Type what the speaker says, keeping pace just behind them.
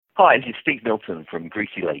Hi, this is Steve Milton from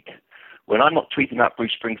Greasy Lake. When I'm not tweeting about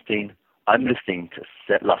Bruce Springsteen, I'm listening to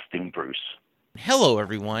Set Lusting Bruce. Hello,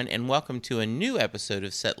 everyone, and welcome to a new episode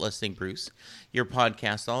of Set Listing Bruce, your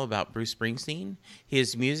podcast all about Bruce Springsteen,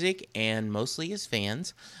 his music, and mostly his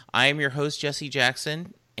fans. I am your host, Jesse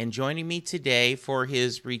Jackson, and joining me today for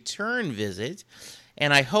his return visit,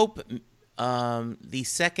 and I hope the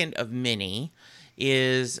second of many,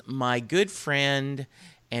 is my good friend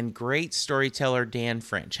and great storyteller, Dan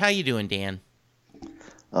French. How you doing, Dan?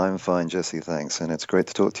 I'm fine, Jesse, thanks. And it's great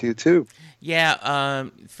to talk to you too. Yeah,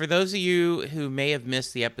 for those of you who may have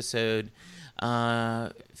missed the episode,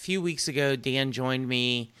 a few weeks ago, Dan joined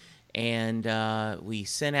me and we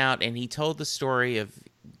sent out, and he told the story of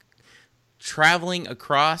traveling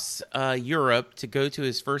across Europe to go to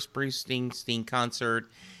his first Bruce Springsteen concert,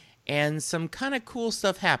 and some kind of cool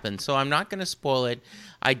stuff happened. So I'm not going to spoil it.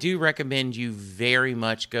 I do recommend you very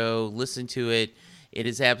much go listen to it. It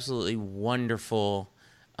is absolutely wonderful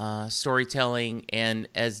storytelling. And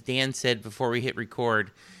as Dan said before we hit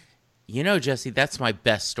record, Jesse, that's my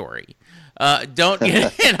best story. Don't,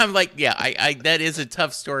 and I'm like, yeah, I that is a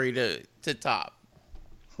tough story to top.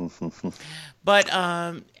 But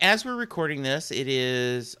as we're recording this, it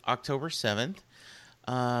is October 7th.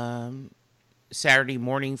 Saturday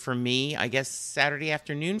morning for me, I guess Saturday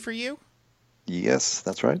afternoon for you? Yes,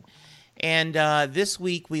 that's right. And this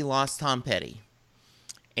week we lost Tom Petty.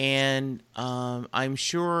 And I'm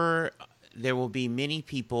sure there will be many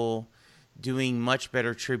people doing much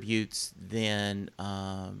better tributes than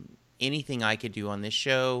anything I could do on this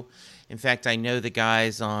show. In fact, I know the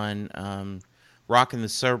guys on Rock in the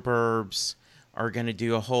Suburbs are going to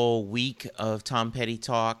do a whole week of Tom Petty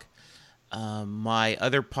talk. My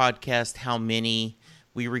other podcast, How Many,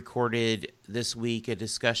 we recorded this week a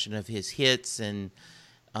discussion of his hits and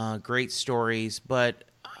great stories. But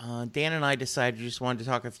Dan and I decided we just wanted to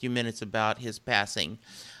talk a few minutes about his passing.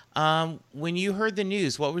 When you heard the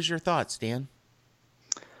news, what was your thoughts, Dan?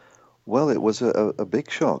 Well, it was a big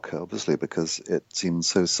shock, obviously, because it seemed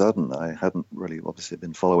so sudden. I hadn't really obviously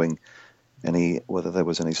been following whether there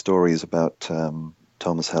was any stories about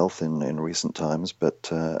Tom's health in recent times, but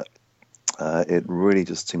it really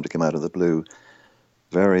just seemed to come out of the blue,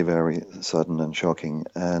 very, very sudden and shocking.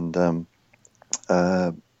 And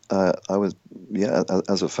I was,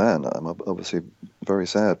 as a fan, I'm obviously very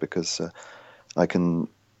sad because I can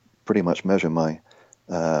pretty much measure my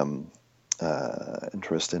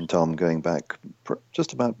interest in Tom going back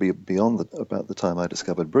just about beyond about the time I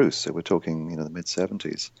discovered Bruce. So we're talking, the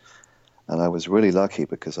mid-70s. And I was really lucky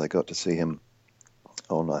because I got to see him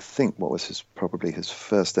on, I think, what was probably his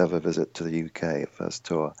first ever visit to the UK, first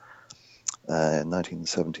tour, in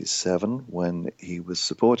 1977, when he was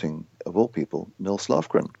supporting, of all people, Nils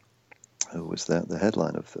Lofgren, who was the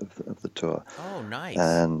headline of the tour. Oh, nice.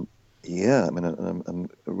 And yeah, I mean,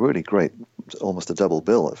 a really great, almost a double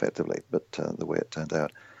bill, effectively, but the way it turned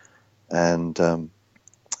out. And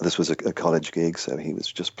this was a college gig, so he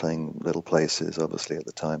was just playing little places, obviously, at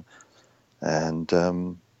the time.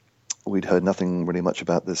 And we'd heard nothing really much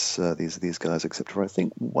about these guys, except for, I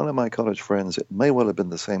think, one of my college friends. It may well have been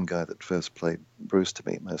the same guy that first played Bruce to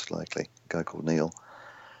me, most likely, a guy called Neil.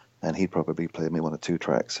 And he probably played me one or two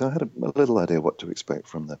tracks. So I had a little idea what to expect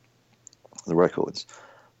from the records.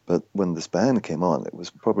 But when this band came on, it was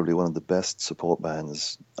probably one of the best support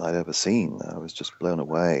bands I'd ever seen. I was just blown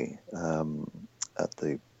away at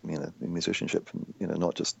the musicianship,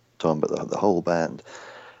 not just Tom, but the whole band.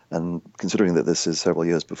 And considering that this is several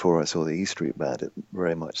years before I saw the E Street Band, it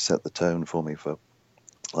very much set the tone for me for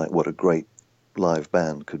like what a great live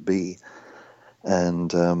band could be.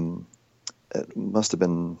 And it must have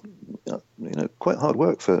been, quite hard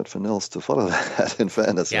work for Nils to follow that. In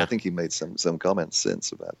fairness, Yeah. I think he made some comments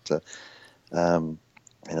since about,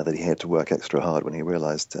 that he had to work extra hard when he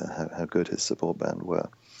realized how good his support band were.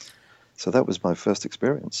 So that was my first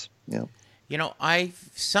experience. Yeah. I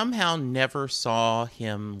somehow never saw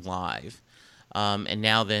him live, and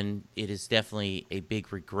now then it is definitely a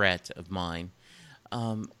big regret of mine.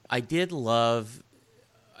 I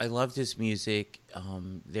loved his music.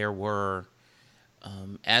 There were,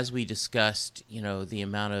 as we discussed, the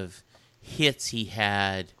amount of hits he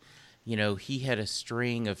had. He had a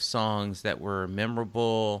string of songs that were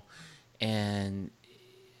memorable and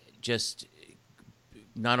just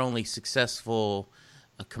not only successful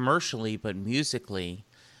commercially but musically.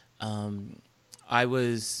 I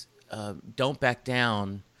was "Don't Back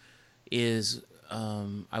Down" is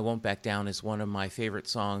 "I Won't Back Down" is one of my favorite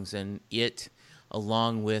songs, and it,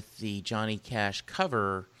 along with the Johnny Cash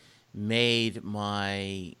cover, made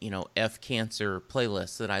my F Cancer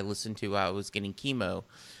playlist that I listened to while I was getting chemo.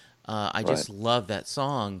 I just love that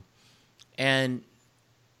song. And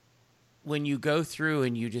when you go through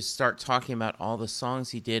and you just start talking about all the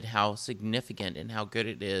songs he did, how significant and how good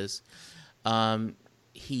it is,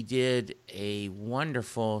 he did a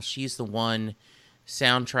wonderful She's the One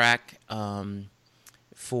soundtrack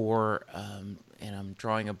for, and I'm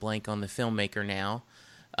drawing a blank on the filmmaker now,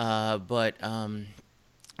 but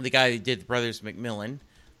the guy who did Brothers Macmillan,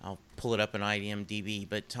 I'll pull it up on IMDb,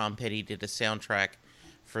 but Tom Petty did a soundtrack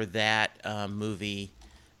for that movie,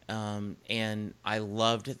 and I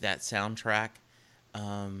loved that soundtrack.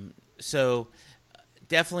 So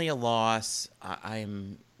definitely a loss.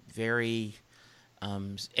 I'm very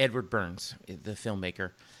Edward Burns, the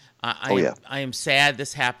filmmaker. I am sad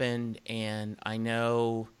this happened, and I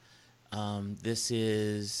know this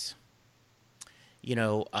is,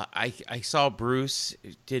 I saw Bruce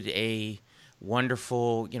did a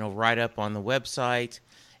wonderful, write-up on the website,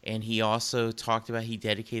 and he also talked about he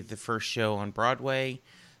dedicated the first show on Broadway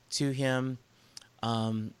to him.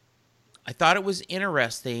 I thought it was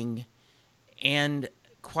interesting and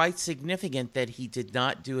quite significant that he did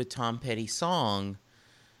not do a Tom Petty song,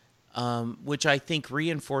 which I think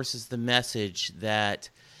reinforces the message that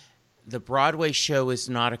the Broadway show is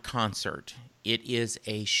not a concert. It is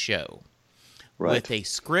a show with a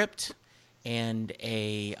script and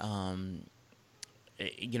a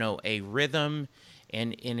rhythm,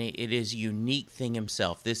 and it is a unique thing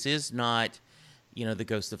himself. This is not, The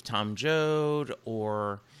Ghost of Tom Joad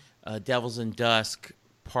or Devils in Dusk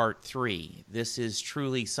Part 3. This is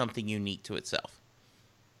truly something unique to itself.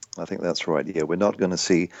 I think that's right. Yeah, we're not going to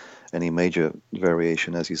see any major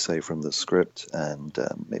variation, as you say, from the script, and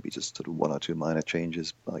maybe just sort of one or two minor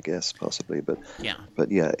changes, I guess, possibly. But yeah,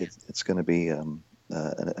 it's going to be an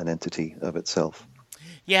entity of itself.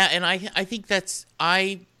 Yeah, and I think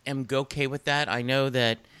I am okay with that. I know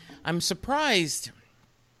that I'm surprised.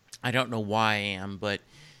 I don't know why I am, but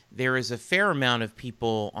there is a fair amount of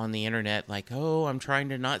people on the internet like, oh, I'm trying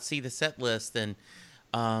to not see the set list, and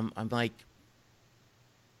I'm like,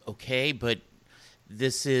 okay, but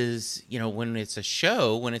this is, when it's a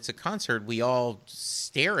show, when it's a concert, we all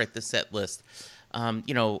stare at the set list.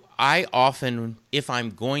 I often, if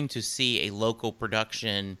I'm going to see a local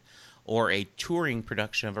production or a touring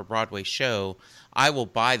production of a Broadway show, I will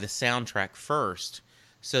buy the soundtrack first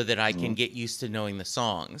so that I can get used to knowing the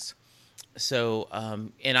songs. So,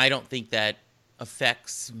 and I don't think that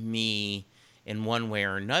affects me in one way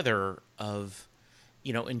or another of,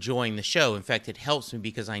 enjoying the show. In fact, it helps me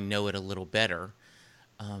because I know it a little better.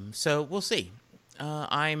 So we'll see.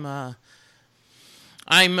 I'm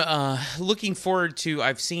looking forward to,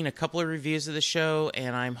 I've seen a couple of reviews of the show,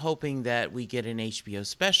 and I'm hoping that we get an HBO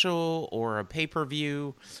special or a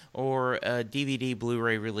pay-per-view or a DVD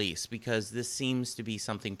Blu-ray release, because this seems to be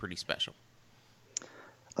something pretty special.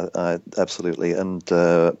 Absolutely. And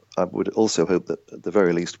I would also hope that at the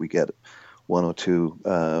very least we get one or two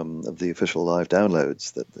of the official live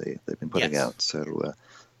downloads that they've been putting out. So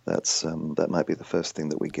that might be the first thing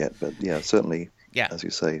that we get. But certainly, as you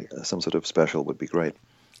say, some sort of special would be great.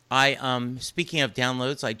 Speaking of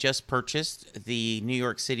downloads, I just purchased the New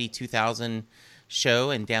York City 2000 show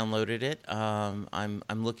and downloaded it. I'm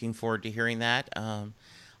looking forward to hearing that.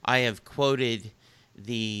 I have quoted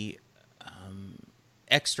the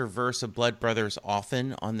extra verse of Blood Brothers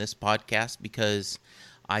often on this podcast because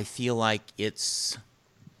I feel like its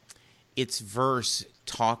verse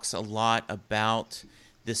talks a lot about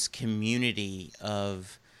this community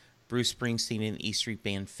of Bruce Springsteen and the E Street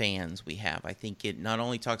Band fans we have. I think it not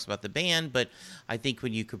only talks about the band, but I think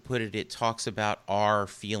when you could put it, it talks about our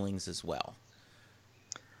feelings as well.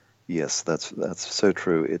 Yes, that's so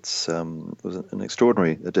true. It was an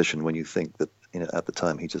extraordinary addition when you think that at the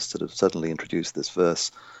time he just sort of suddenly introduced this verse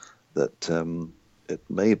that it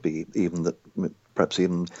may be even that perhaps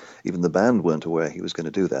even the band weren't aware he was going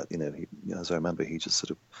to do that. As I remember, he just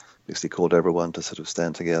sort of basically called everyone to sort of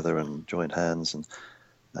stand together and join hands and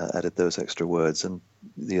added those extra words. And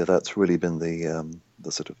that's really been the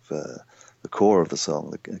sort of the core of the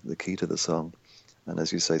song, the key to the song. And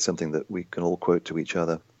as you say, something that we can all quote to each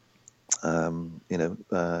other,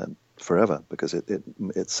 forever, because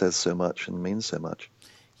it says so much and means so much.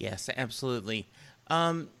 Yes, absolutely.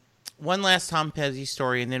 One last Tom Petty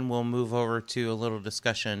story, and then we'll move over to a little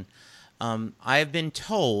discussion. I have been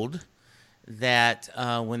told that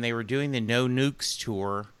when they were doing the No Nukes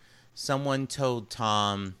tour, someone told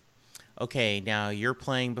Tom, okay, now you're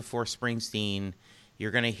playing before Springsteen.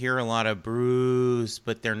 You're going to hear a lot of Bruce,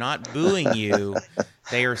 but they're not booing you.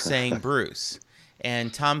 They are saying Bruce.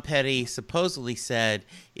 And Tom Petty supposedly said,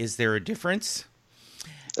 is there a difference?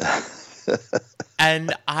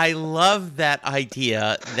 And I love that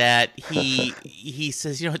idea that he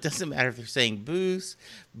says, it doesn't matter if they're saying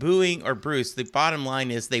booing, or Bruce. The bottom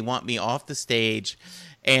line is they want me off the stage,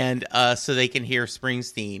 and so they can hear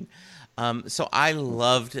Springsteen. So I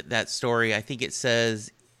loved that story. I think it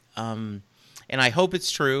says, and I hope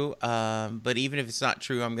it's true, but even if it's not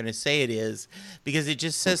true, I'm going to say it is, because it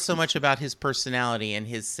just says so much about his personality and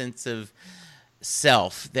his sense of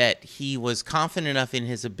self, that he was confident enough in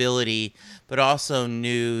his ability, but also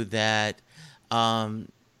knew that, and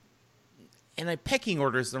a pecking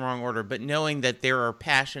order is the wrong order, but knowing that there are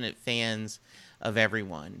passionate fans of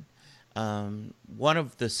everyone. One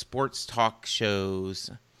of the sports talk shows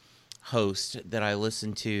host that I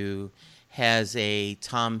listen to has a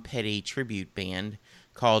Tom Petty tribute band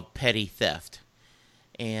called Petty Theft,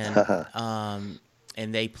 and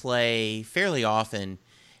they play fairly often.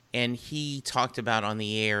 And he talked about on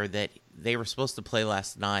the air that they were supposed to play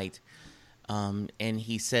last night, and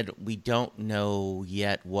he said, we don't know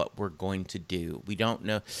yet what we're going to do. We don't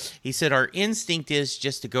know. He said, our instinct is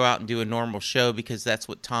just to go out and do a normal show, because that's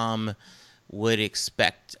what Tom would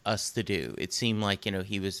expect us to do. It seemed like,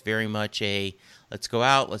 he was very much a, let's go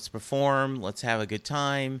out, let's perform, let's have a good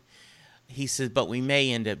time. He said, but we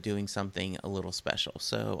may end up doing something a little special.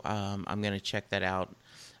 So I'm going to check that out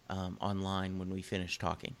online when we finish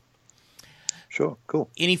talking. Sure, cool.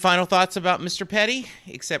 Any final thoughts about Mr. Petty,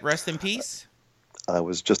 except rest in peace? I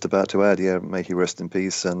was just about to add, may he rest in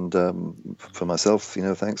peace. And for myself,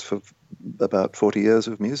 thanks for about 40 years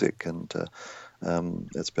of music. And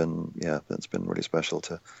it's been really special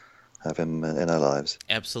to have him in our lives.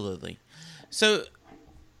 Absolutely. So,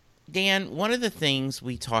 Dan, one of the things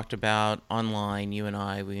we talked about online, you and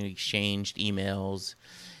I, we exchanged emails,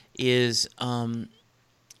 is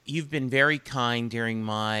you've been very kind during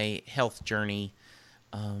my health journey.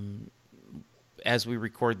 As we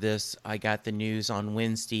record this, I got the news on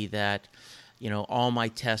Wednesday that, all my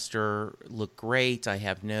tests look great. I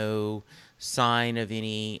have no sign of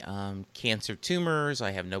any cancer tumors.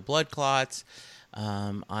 I have no blood clots.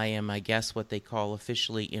 I am, I guess, what they call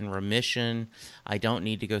officially in remission. I don't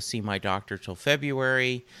need to go see my doctor till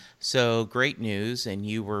February. So great news, and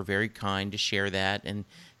you were very kind to share that and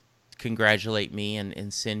congratulate me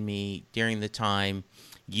and send me, during the time,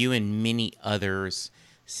 you and many others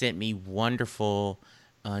sent me wonderful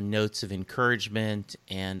notes of encouragement,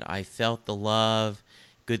 and I felt the love,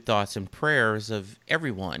 good thoughts, and prayers of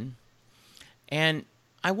everyone. And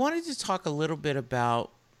I wanted to talk a little bit about,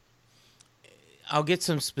 I'll get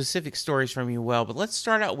some specific stories from you, but let's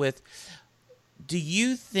start out with, do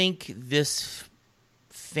you think this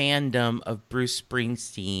fandom of Bruce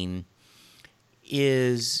Springsteen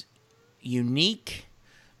is unique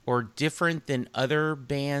or different than other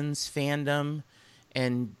bands' fandom?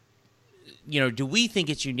 And, do we think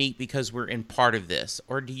it's unique because we're in part of this?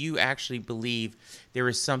 Or do you actually believe there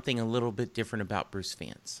is something a little bit different about Bruce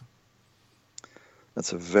fans?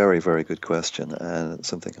 That's a very, very good question, and it's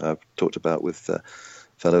something I've talked about with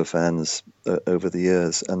fellow fans over the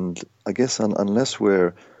years. And I guess unless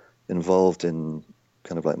we're involved in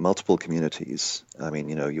kind of like multiple communities, I mean,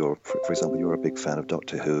 you're, for example, you're a big fan of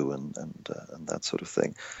Doctor Who and that sort of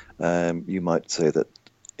thing. You might say that,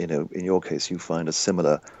 in your case, you find a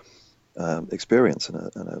similar experience and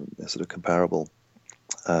a sort of comparable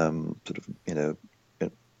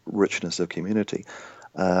richness of community.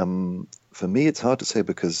 For me, it's hard to say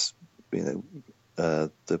because,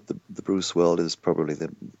 the Bruce world is probably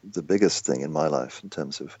the biggest thing in my life in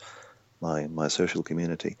terms of my social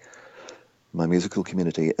community, my musical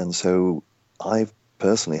community, and so I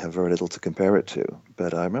personally have very little to compare it to.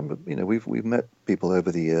 But I remember, we've met people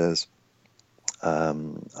over the years. I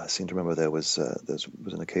seem to remember there was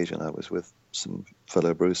an occasion I was with some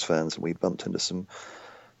fellow Bruce fans, and we bumped into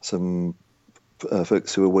some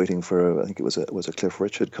folks who were waiting for, I think it was a Cliff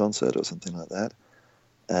Richard concert or something like that,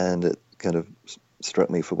 and it kind of struck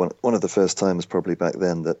me for one of the first times probably back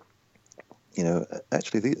then that,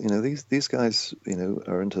 actually these guys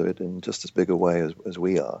are into it in just as big a way as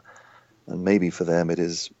we are, and maybe for them it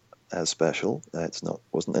is as special.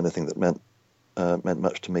 Wasn't anything that meant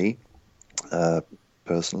much to me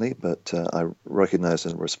personally, but I recognized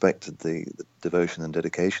and respected the devotion and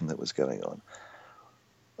dedication that was going on.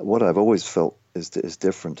 What I've always felt is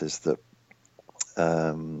different is that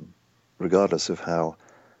regardless of how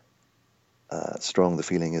strong the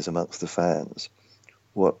feeling is amongst the fans,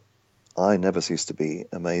 what I never cease to be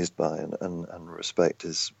amazed by and respect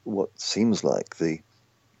is what seems like the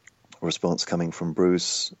response coming from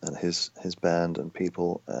Bruce and his band and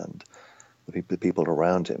people and the people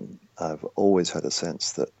around him. I've always had a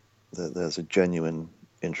sense that there's a genuine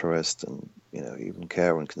interest and even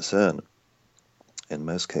care and concern in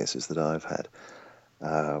most cases that I've had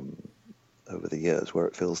over the years, where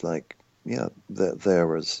it feels like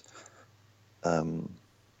they're as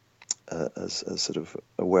sort of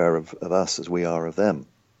aware of us as we are of them.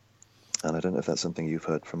 And I don't know if that's something you've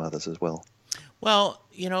heard from others as well. Well,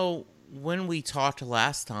 when we talked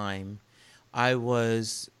last time, I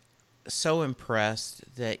was so impressed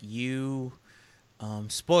that you,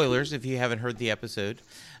 spoilers if you haven't heard the episode,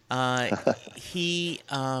 he,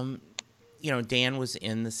 Dan was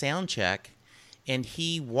in the sound check, and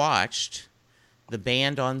he watched the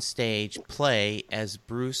band on stage play as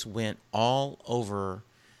Bruce went all over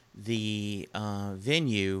the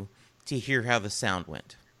venue to hear how the sound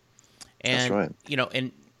went. And, that's right.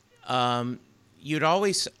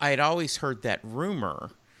 I had always heard that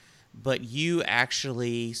rumor, but you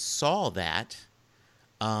actually saw that.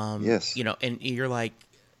 Yes. And you're like,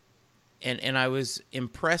 and I was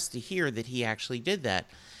impressed to hear that he actually did that.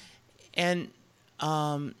 And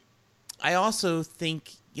I also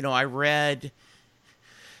think, I read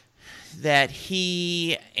that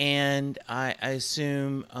he and I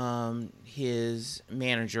assume his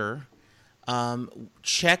manager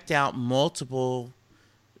checked out multiple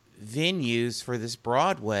venues for this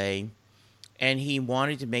Broadway, and he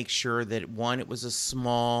wanted to make sure that, one, it was a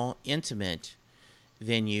small, intimate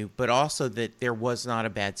venue, but also that there was not a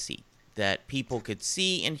bad seat, that people could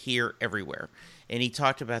see and hear everywhere. And he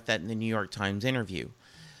talked about that in the New York Times interview.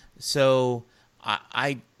 So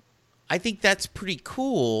I think that's pretty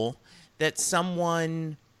cool that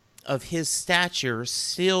someone of his stature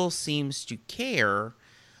still seems to care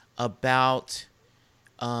about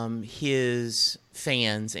his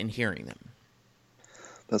fans and hearing them.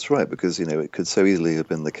 That's right, because it could so easily have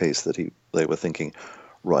been the case that they were thinking,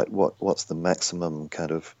 right, what's the maximum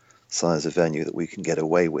kind of size of venue that we can get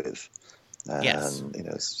away with, and yes.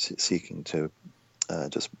 Seeking to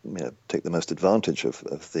just take the most advantage of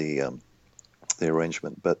the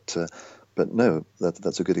arrangement. But no,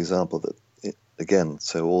 that's a good example that. Again,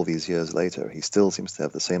 so all these years later, he still seems to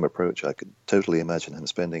have the same approach. I could totally imagine him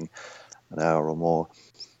spending an hour or more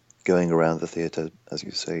going around the theatre, as you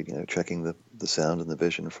say, checking the sound and the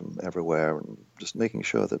vision from everywhere, and just making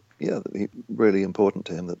sure that it's really important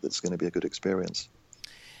to him that it's going to be a good experience.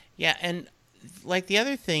 Yeah, and like the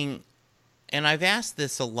other thing, and I've asked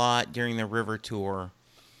this a lot during the River Tour,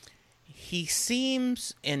 he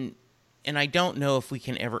seems, and I don't know if we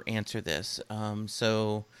can ever answer this,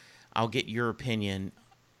 so I'll get your opinion.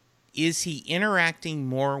 Is he interacting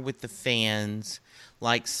more with the fans,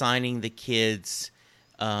 like signing the kids'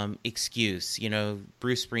 excuse?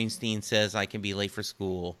 Bruce Springsteen says, "I can be late for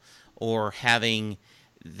school," or having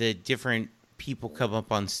the different people come up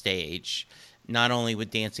on stage, not only with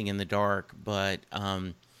Dancing in the Dark, but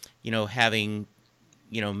having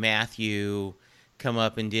Matthew come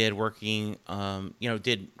up and did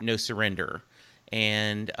No Surrender,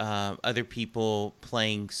 and other people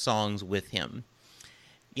playing songs with him.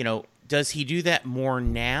 Does he do that more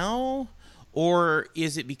now, or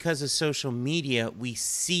is it because of social media we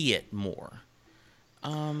see it more?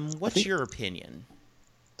 What's your opinion?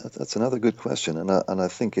 That's another good question, and I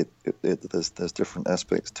think there's different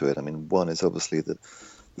aspects to it. I mean, one is obviously that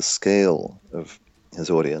the scale of his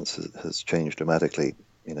audience has changed dramatically,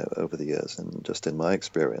 over the years, and just in my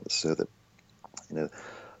experience, so that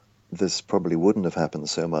this probably wouldn't have happened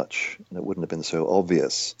so much, and it wouldn't have been so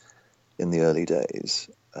obvious in the early days.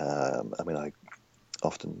 I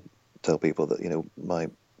often tell people that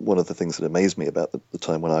one of the things that amazed me about the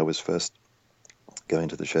time when I was first going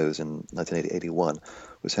to the shows in 1981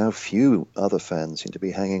 was how few other fans seemed to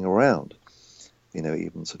be hanging around.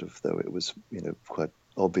 Even sort of though it was quite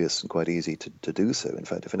obvious and quite easy to do so. In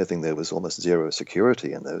fact, if anything, there was almost zero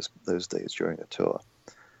security in those days during a tour.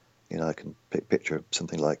 I can picture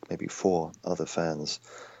something like maybe 4 other fans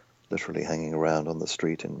literally hanging around on the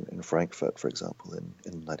street in Frankfurt, for example, in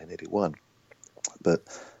 1981. But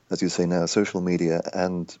as you say now, social media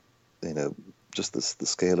and, just the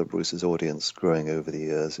scale of Bruce's audience growing over the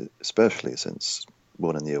years, especially since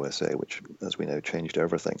Born in the USA, which, as we know, changed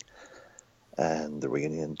everything, and the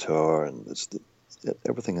reunion tour, and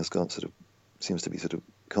everything has seems to be sort of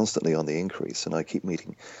constantly on the increase, and I keep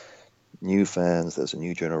meeting new fans. There's a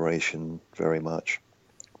new generation very much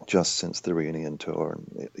just since the reunion tour,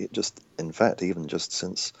 and it just, in fact, even just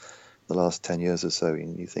since the last 10 years or so,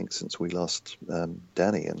 you think since we lost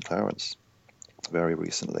Danny and Clarence very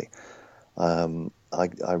recently,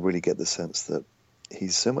 I really get the sense that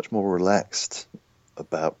he's so much more relaxed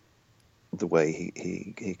about the way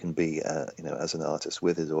he can be, as an artist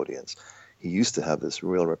with his audience. he used to have this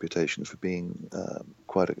real reputation for being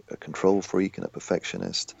quite a control freak and a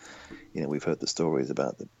perfectionist. We've heard the stories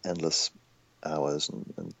about the endless hours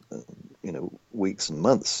and weeks and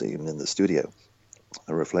months even in the studio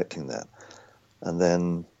are reflecting that. And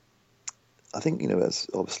then I think, as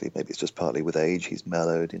obviously maybe it's just partly with age, he's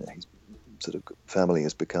mellowed, he's sort of family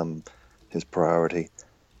has become his priority.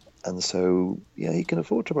 And so, he can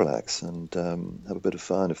afford to relax and have a bit of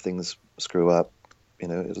fun. If things screw up,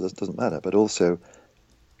 it doesn't matter. But also,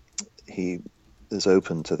 he is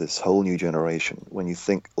open to this whole new generation. When you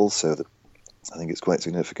think also that, I think it's quite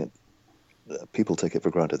significant, people take it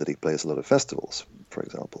for granted that he plays a lot of festivals, for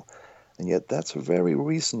example. And yet that's a very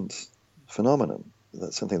recent phenomenon.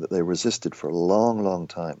 That's something that they resisted for a long, long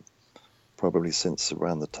time, probably since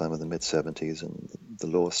around the time of the mid-'70s and the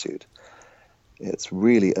lawsuit. It's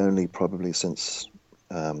really only probably since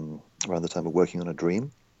around the time of Working on a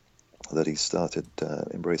Dream that he started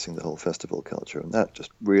embracing the whole festival culture, and that just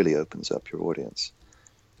really opens up your audience.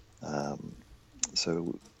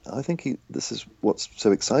 So I think this is what's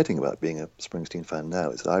so exciting about being a Springsteen fan now,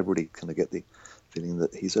 is that I really kind of get the feeling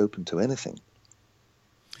that he's open to anything.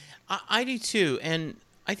 I do too, and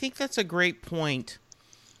I think that's a great point.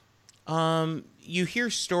 You hear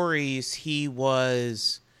stories he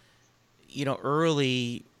was,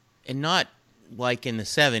 early, and not like in the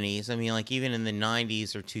 70s. I mean, like even in the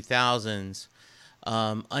 90s or 2000s,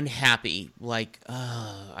 unhappy, like,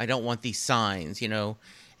 I don't want these signs,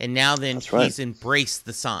 And now then he's embraced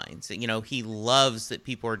the signs. He loves that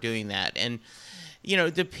people are doing that. And,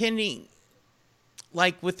 depending,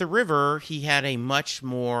 like with The River, he had a much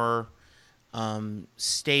more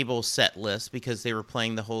stable set list because they were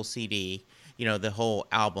playing the whole CD, the whole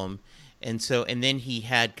album. And then he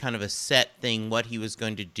had kind of a set thing, what he was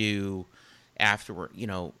going to do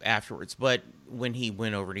afterwards. But when he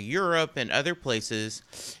went over to Europe and other places,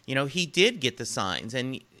 he did get the signs.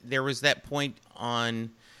 And there was that point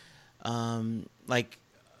on, like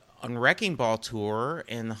on Wrecking Ball tour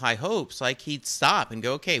and the High Hopes, like he'd stop and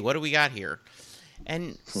go, okay, what do we got here?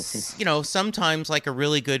 And, sometimes like a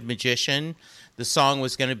really good magician, the song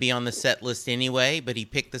was going to be on the set list anyway, but he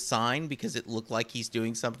picked the sign because it looked like he's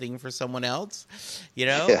doing something for someone else,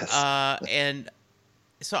 Yes. And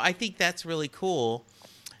so I think that's really cool.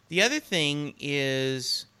 The other thing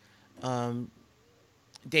is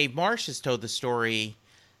Dave Marsh has told the story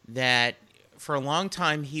that for a long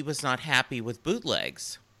time he was not happy with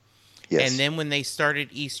bootlegs. Yes. And then when they started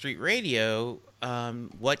E Street Radio,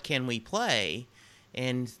 what can we play?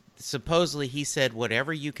 And supposedly he said,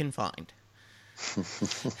 whatever you can find.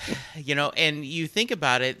 And you think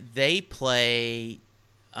about it, they play,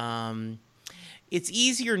 it's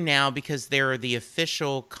easier now because they're the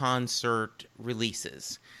official concert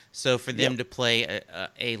releases. So for them to play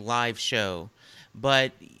a live show.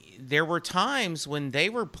 But there were times when they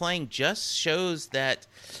were playing just shows that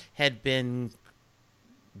had been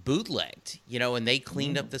bootlegged, and they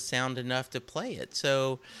cleaned up the sound enough to play it.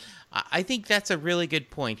 So I think that's a really good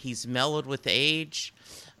point. He's mellowed with age.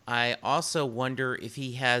 I also wonder if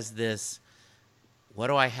he has this, what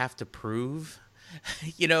do I have to prove,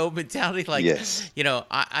 mentality. Like, yes.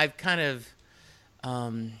 I've kind of,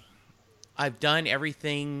 I've done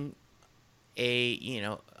everything a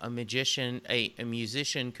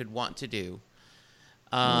musician could want to do.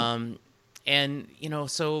 And,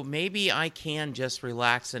 so maybe I can just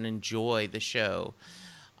relax and enjoy the show.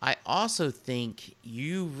 I also think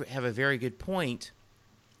you have a very good point.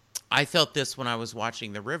 I felt this when I was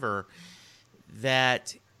watching The River,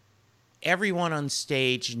 that everyone on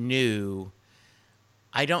stage knew,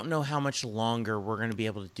 I don't know how much longer we're going to be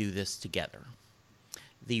able to do this together.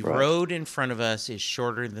 The road in front of us is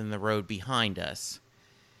shorter than the road behind us.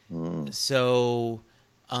 So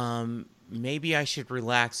maybe I should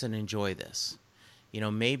relax and enjoy this.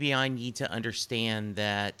 Maybe I need to understand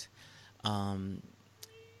that, and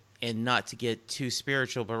not to get too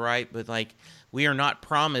spiritual, but like we are not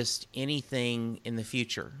promised anything in the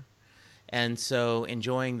future. And so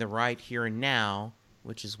enjoying the right here and now,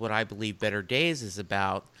 which is what I believe Better Days is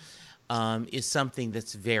about, is something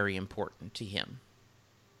that's very important to him.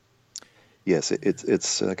 Yes,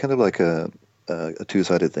 it's kind of like a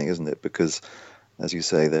two-sided thing, isn't it? Because, as you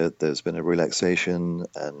say, there's been a relaxation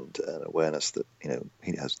and an awareness that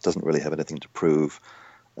he doesn't really have anything to prove.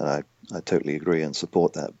 I totally agree and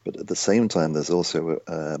support that. But at the same time, there's also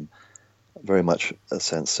very much a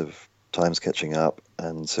sense of time's catching up,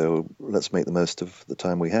 and so let's make the most of the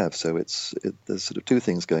time we have. So there's sort of two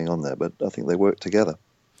things going on there, but I think they work together.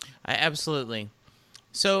 Absolutely.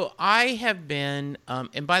 So I have been,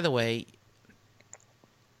 and by the way,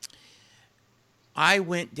 I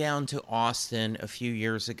went down to Austin a few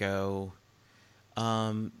years ago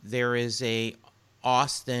there is a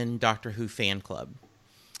Austin Doctor Who fan club,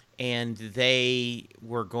 and they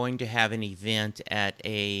were going to have an event at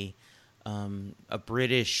a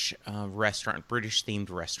British restaurant, British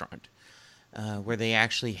themed restaurant, where they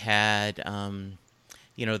actually had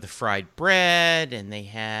the fried bread, and they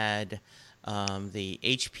had the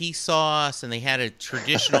HP sauce, and they had a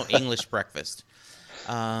traditional English breakfast,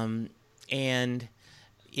 and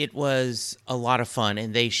it was a lot of fun.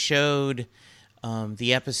 And they showed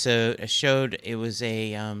the episode. It was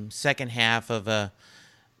a second half of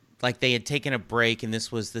they had taken a break, and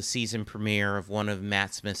this was the season premiere of one of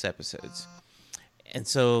Matt Smith's episodes. And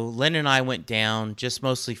so Len and I went down just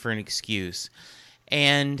mostly for an excuse.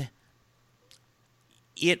 And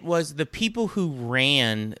it was the people who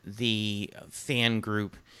ran the fan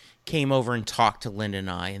group came over and talked to Len and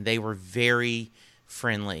I, and they were very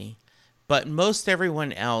friendly. But most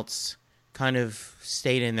everyone else kind of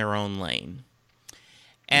stayed in their own lane.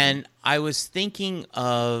 And I was thinking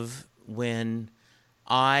of when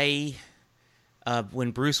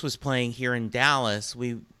Bruce was playing here in Dallas,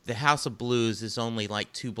 the House of Blues is only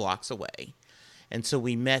like 2 blocks away. And so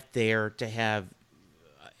we met there to have,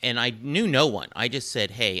 and I knew no one. I just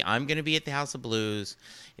said, hey, I'm going to be at the House of Blues.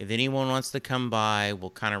 If anyone wants to come by, we'll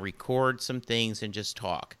kind of record some things and just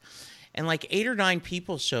talk. And like 8 or 9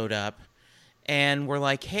 people showed up and were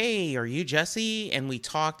like, hey, are you Jesse? And we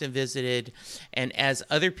talked and visited. And as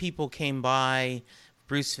other people came by,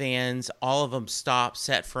 Bruce fans, all of them stopped,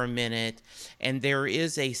 sat for a minute, and there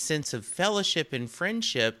is a sense of fellowship and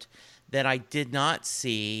friendship that I did not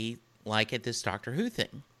see like at this Doctor Who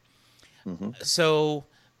thing. Mm-hmm. So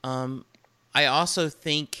I also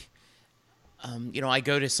think, I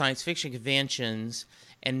go to science fiction conventions,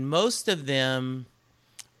 and most of them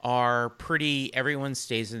are everyone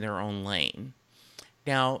stays in their own lane.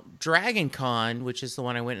 Now, Dragon Con, which is the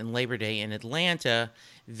one I went in Labor Day in Atlanta,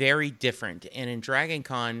 very different. And in Dragon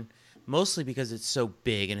Con, mostly because it's so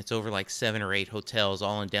big and it's over like 7 or 8 hotels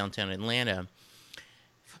all in downtown Atlanta,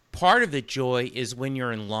 part of the joy is when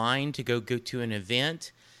you're in line to go to an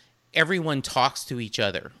event, everyone talks to each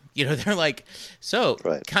other. They're like,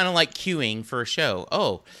 right. Kind of like queuing for a show.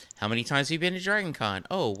 Oh, how many times have you been to Dragon Con?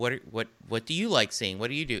 Oh, what do you like seeing? What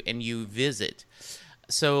do you do? And you visit.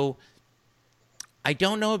 So I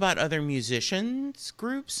don't know about other musicians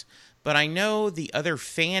groups, but I know the other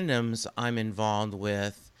fandoms I'm involved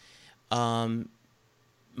with,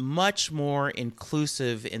 much more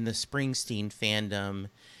inclusive in the Springsteen fandom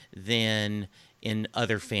than in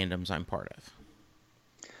other fandoms I'm part of.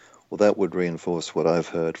 Well, that would reinforce what I've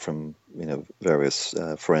heard from various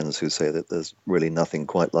friends who say that there's really nothing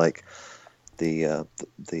quite like the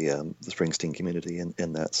Springsteen community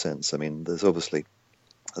in that sense. I mean, there's obviously,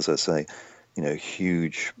 as I say,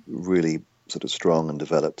 huge, really sort of strong and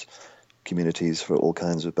developed communities for all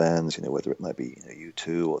kinds of bands, whether it might be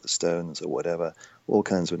U2 or the Stones or whatever, all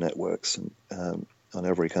kinds of networks and on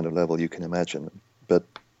every kind of level you can imagine. But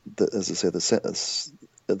as I say,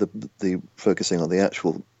 the focusing on the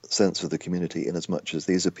actual sense of the community, in as much as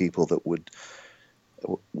these are people that would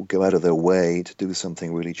go out of their way to do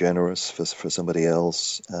something really generous for somebody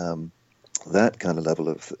else, that kind of level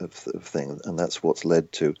of thing, and that's what's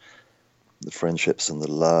led to the friendships and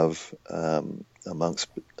the love amongst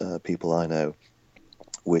people I know,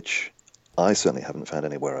 which I certainly haven't found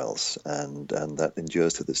anywhere else, and that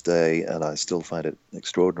endures to this day, and I still find it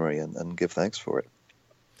extraordinary and give thanks for it.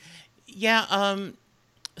 Yeah,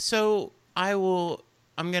 so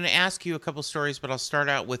I'm going to ask you a couple stories, but I'll start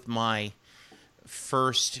out with my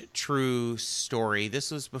first true story. This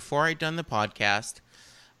was before I'd done the podcast,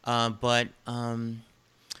 but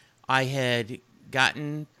I had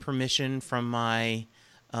gotten permission from my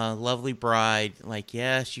lovely bride, like,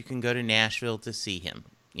 yes, you can go to Nashville to see him,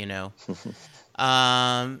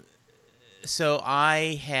 So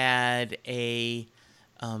I had I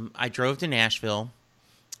drove to Nashville,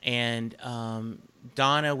 and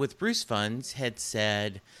Donna with Bruce Funds had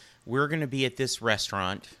said, we're going to be at this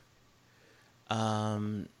restaurant.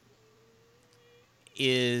 Let's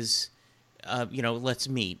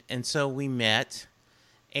meet. And so we met,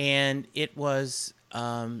 and it was,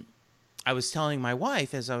 I was telling my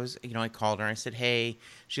wife as I was, I called her and I said, hey,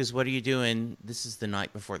 she goes, what are you doing? This is the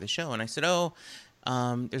night before the show. And I said,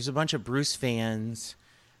 there's a bunch of Bruce fans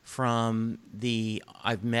from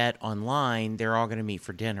I've met online. They're all going to meet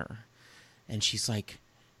for dinner. And she's like,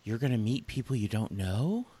 you're going to meet people you don't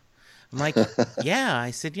know? I'm like, yeah.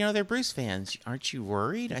 I said, they're Bruce fans. Aren't you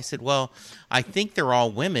worried? I said, well, I think they're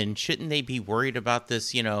all women. Shouldn't they be worried about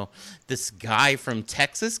this, this guy from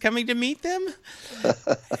Texas coming to meet them?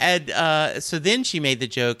 And so then she made the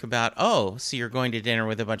joke about, oh, so you're going to dinner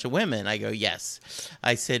with a bunch of women. I go, yes.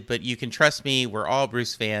 I said, but you can trust me. We're all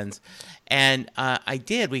Bruce fans. And I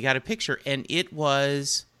did. We got a picture. And it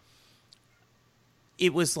was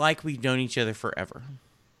like we've known each other forever.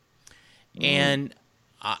 And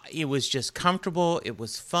it was just comfortable. It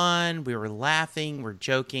was fun. We were laughing. We're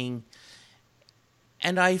joking.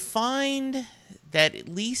 And I find that at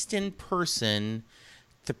least in person,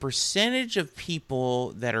 the percentage of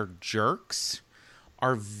people that are jerks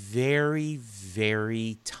are very,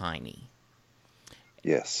 very tiny.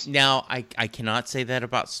 Yes. Now, I cannot say that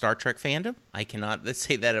about Star Trek fandom. I cannot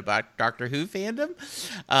say that about Doctor Who fandom.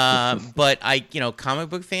 But comic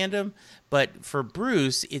book fandom. But for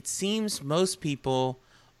Bruce, it seems most people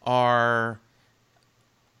are,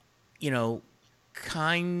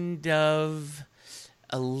 kind of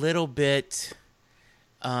a little bit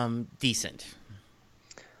decent.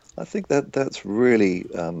 I think that's really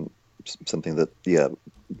something that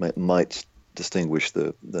might distinguish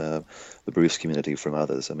the Bruce community from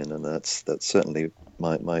others. I mean, and that's certainly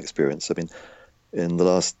my experience. I mean, in the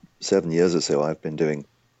last 7 years or so, I've been doing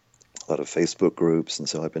a lot of Facebook groups, and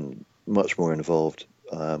so I've been much more involved,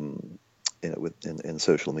 in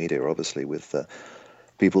social media, obviously, with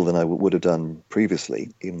people than I would have done previously.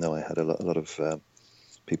 Even though I had a lot of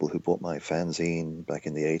people who bought my fanzine back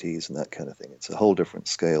in the 80s and that kind of thing. It's a whole different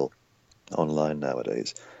scale online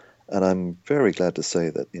nowadays. And I'm very glad to say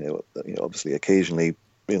that, obviously occasionally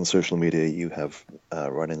in social media you have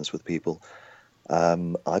run-ins with people.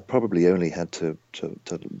 I probably only had to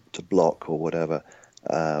block or whatever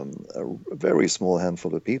a very small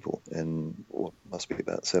handful of people in what must be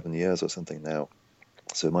about 7 years or something now.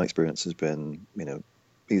 So my experience has been,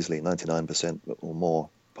 easily 99% or more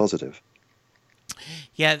positive.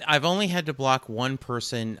 Yeah, I've only had to block one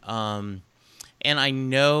person, and I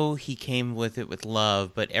know he came with it with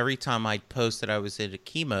love, but every time I post that I was at a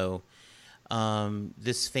chemo,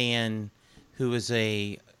 this fan who is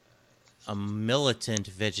a militant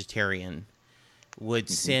vegetarian would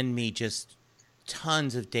send me just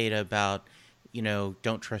tons of data about,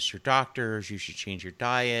 don't trust your doctors, you should change your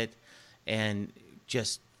diet, and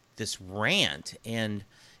just this rant. And,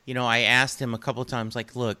 I asked him a couple of times,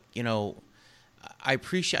 like, look, I know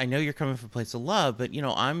you're coming from a place of love, but,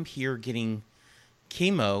 I'm here getting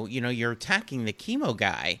chemo, you're attacking the chemo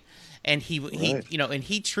guy. And he and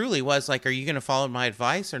he truly was like, are you going to follow my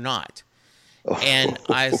advice or not? And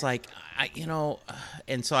I was like,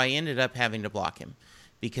 and so I ended up having to block him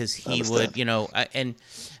because he would,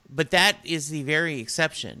 but that is the very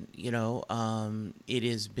exception, it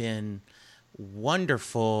has been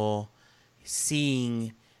wonderful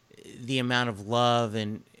seeing the amount of love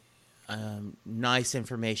and nice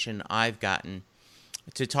information I've gotten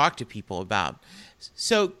to talk to people about.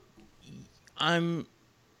 So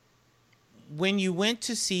when you went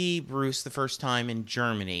to see Bruce the first time in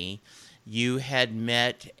Germany, you had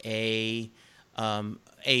met a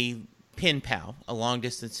pen pal, a long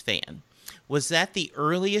distance fan. Was that the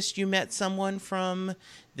earliest you met someone from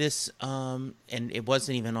this? And it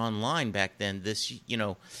wasn't even online back then. This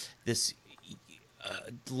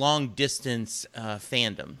long distance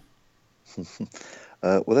fandom.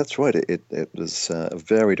 Well, that's right. It was a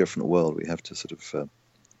very different world. We have to sort of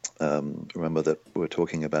remember that we're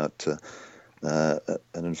talking about an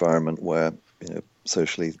environment where,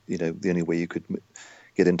 socially, the only way you could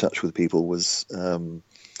get in touch with people was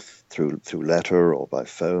through letter or by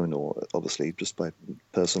phone or obviously just by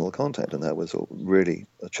personal contact, and that was really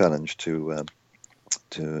a challenge to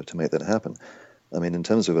make that happen. I mean, in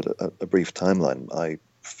terms of a brief timeline, I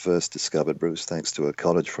first discovered Bruce thanks to a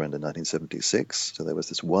college friend in 1976. So there was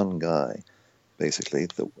this one guy, basically,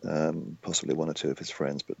 that possibly one or two of his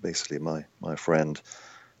friends, but basically my friend,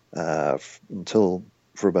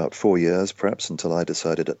 for about 4 years, perhaps, until I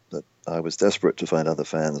decided that I was desperate to find other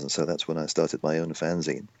fans, and so that's when I started my own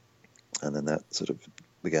fanzine, and then that sort of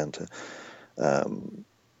began to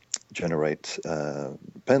generate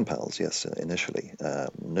pen pals. Yes, initially,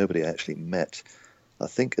 nobody actually met, I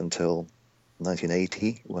think, until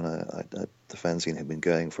 1980, when the fanzine had been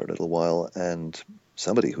going for a little while, and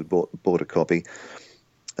somebody who'd bought a copy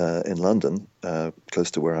in London,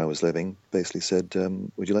 close to where I was living, basically said,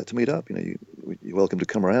 "Would you like to meet up? You're welcome to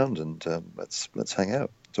come around and let's hang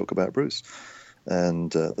out, talk about Bruce."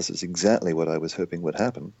 And this is exactly what I was hoping would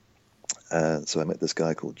happen. So I met this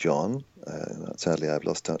guy called John. Sadly, I've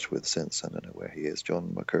lost touch with since. I don't know where he is.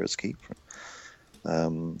 John Makursky.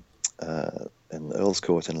 in Earl's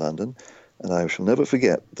Court in London. And I shall never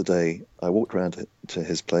forget the day I walked around to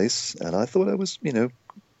his place, and I thought I was,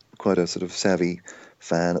 quite a sort of savvy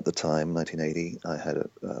fan at the time, 1980. I had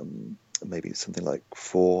maybe something like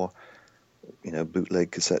 4,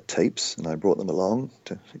 bootleg cassette tapes, and I brought them along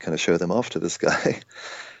to kind of show them off to this guy.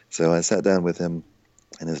 So I sat down with him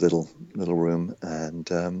in his little room,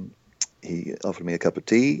 and he offered me a cup of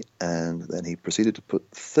tea, and then he proceeded to put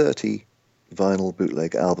 30 vinyl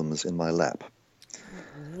bootleg albums in my lap.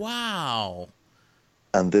 Wow.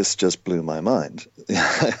 And this just blew my mind.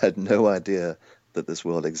 I had no idea that this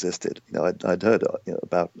world existed. I'd heard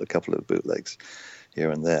about a couple of bootlegs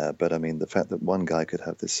here and there, but I mean, the fact that one guy could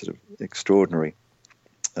have this sort of extraordinary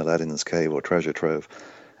Aladdin's cave or treasure trove,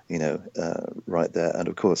 right there. And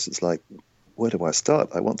of course, it's like, where do I start?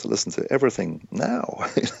 I want to listen to everything now.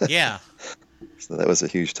 Yeah. So that was a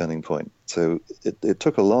huge turning point. So it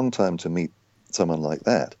took a long time to meet someone like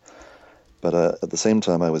that. But at the same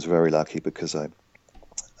time, I was very lucky because I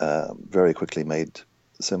very quickly made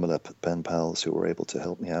similar pen pals who were able to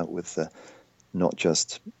help me out with not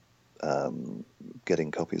just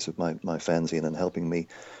getting copies of my fanzine and helping me,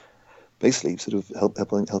 basically sort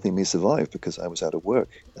of helping me survive, because I was out of work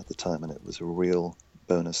at the time, and it was a real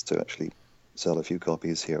bonus to actually sell a few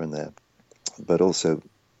copies here and there. But also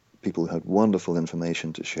people who had wonderful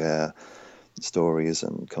information to share, stories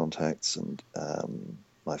and contacts, and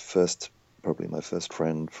my first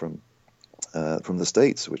friend from the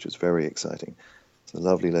States, which was very exciting. It's a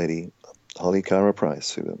lovely lady, Holly Cara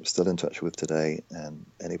Price, who I'm still in touch with today, and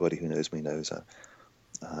anybody who knows me knows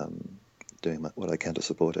I'm doing what I can to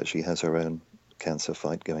support her. She has her own cancer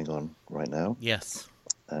fight going on right now. Yes.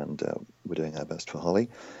 And we're doing our best for Holly.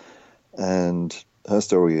 And her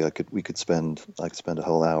story, I could spend a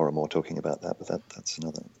whole hour or more talking about that, but that's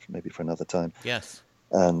maybe for another time. Yes.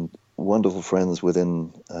 And wonderful friends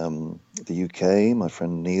within the UK. My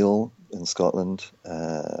friend Neil in Scotland,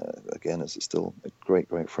 again, is still a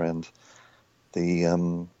great friend.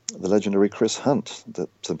 The legendary Chris Hunt, that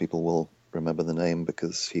some people will remember the name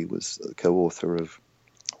because he was the co-author of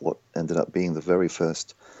what ended up being the very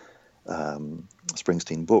first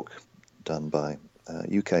Springsteen book done by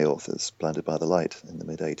UK authors, Blinded by the Light, in the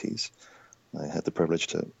mid-'80s. I had the privilege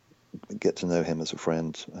to get to know him as a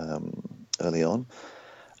friend early on.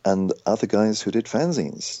 And other guys who did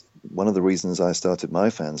fanzines. One of the reasons I started my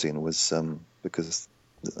fanzine was because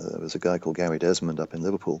there was a guy called Gary Desmond up in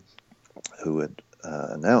Liverpool who had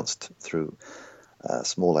announced through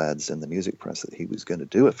small ads in the music press that he was going to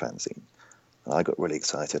do a fanzine. And I got really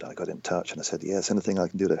excited. I got in touch and I said, yes, anything I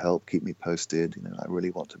can do to help, keep me posted. I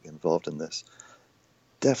really want to be involved in this.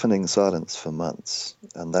 Deafening silence for months.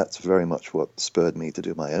 And that's very much what spurred me to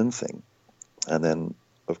do my own thing. And then,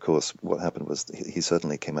 of course, what happened was he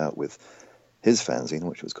suddenly came out with his fanzine,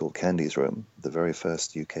 which was called Candy's Room, the very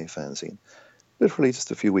first UK fanzine, literally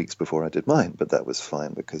just a few weeks before I did mine. But that was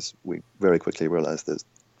fine because we very quickly realized there's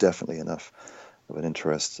definitely enough of an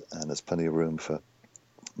interest and there's plenty of room for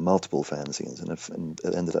multiple fanzines. And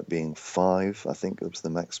it ended up being 5, I think it was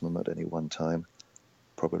the maximum at any one time,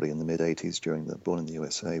 probably in the mid-'80s during the Born in the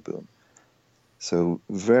USA boom. So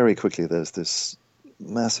very quickly there's this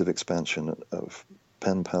massive expansion of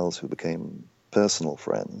pen pals who became personal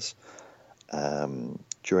friends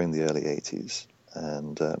during the early 80s.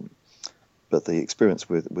 And but the experience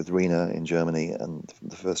with Rena in Germany and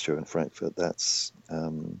the first show in Frankfurt, that's,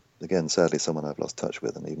 again, sadly someone I've lost touch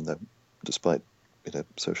with, and even though, despite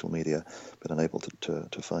social media, been unable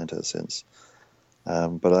to find her since.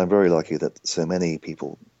 But I'm very lucky that so many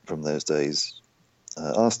people from those days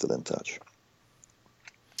are still in touch.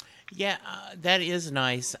 Yeah, that is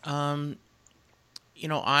nice. I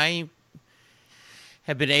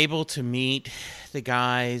have been able to meet the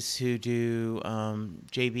guys who do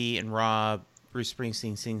JB and Rob, Bruce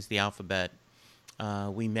Springsteen Sings the Alphabet.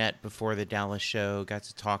 We met before the Dallas show, got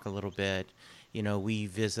to talk a little bit. We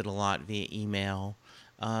visit a lot via email.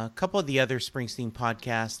 A couple of the other Springsteen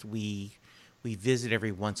podcasts we visit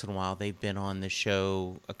every once in a while. They've been on the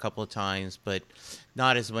show a couple of times, but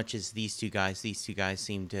not as much as these two guys. These two guys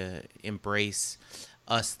seem to embrace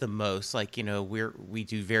us the most. Like, we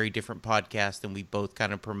do very different podcasts and we both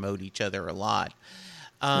kind of promote each other a lot.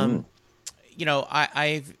 I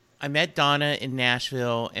met Donna in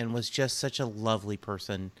Nashville and was just such a lovely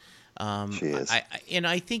person. She is.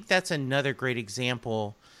 I think that's another great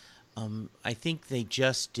example. I think they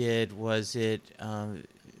just did,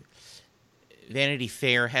 Vanity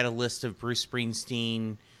Fair had a list of Bruce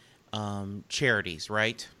Springsteen charities,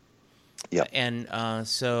 right? Yeah. And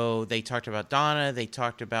so they talked about Donna. They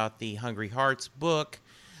talked about the Hungry Hearts book.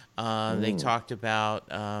 They talked about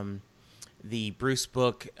the Bruce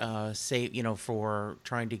book, for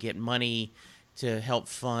trying to get money to help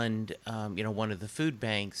fund, one of the food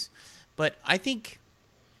banks. But I think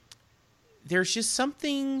there's just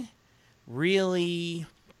something really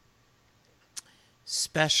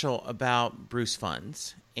special about Bruce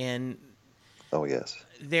Funds. And Oh, yes.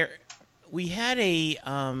 we had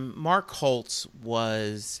Mark Holtz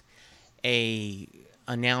was a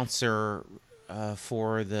announcer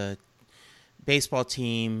for the baseball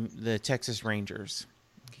team, the Texas Rangers,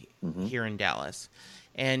 here in Dallas,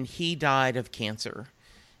 and he died of cancer.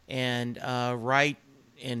 And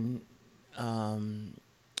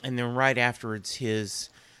and then right afterwards, his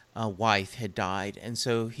wife had died, and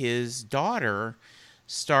so his daughter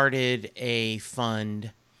started a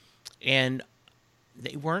fund, and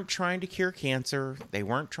they weren't trying to cure cancer. They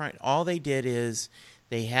weren't trying. All they did is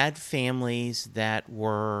they had families that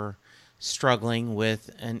were struggling with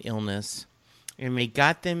an illness, and they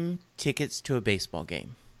got them tickets to a baseball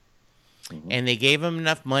game. And they gave them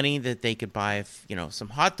enough money that they could buy, some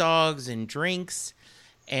hot dogs and drinks.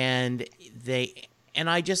 And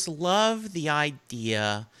I just love the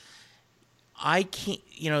idea. I can't,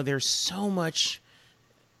 there's so much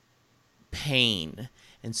pain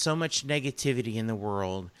and so much negativity in the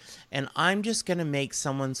world. And I'm just going to make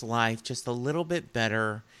someone's life just a little bit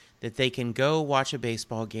better, that they can go watch a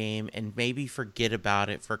baseball game and maybe forget about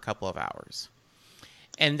it for a couple of hours.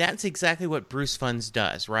 And that's exactly what Bruce Funds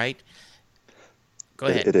does, right? Go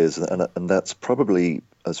ahead. It is, and that's probably,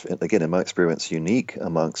 again, in my experience, unique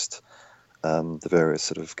amongst the various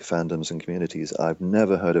sort of fandoms and communities. I've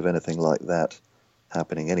never heard of anything like that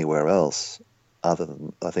happening anywhere else, other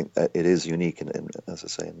than, I think it is unique, in as I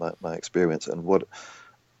say, in my experience. And what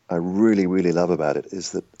I really, really love about it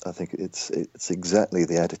is that I think it's exactly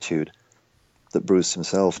the attitude that Bruce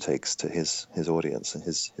himself takes to his audience and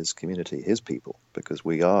his community, his people, because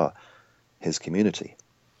we are his community.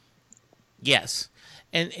 Yes.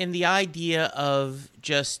 And the idea of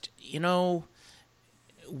just,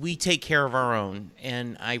 we take care of our own.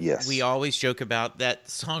 And Yes. we always joke about that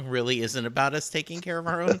song really isn't about us taking care of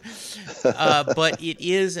our own. But it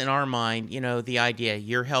is, in our mind, the idea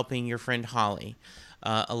you're helping your friend Holly.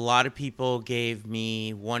 A lot of people gave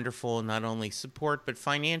me wonderful, not only support, but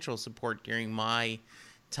financial support during my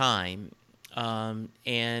time.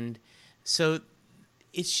 And so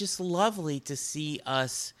it's just lovely to see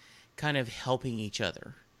us kind of helping each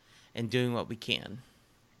other and doing what we can.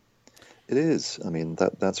 It is. I mean,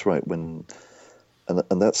 that's right. And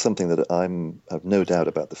that's something that I've no doubt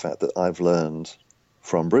about the fact that I've learned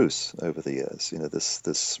from Bruce over the years.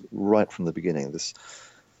 This right from the beginning.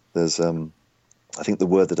 There's I think the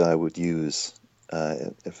word that I would use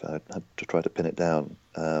if I had to try to pin it down,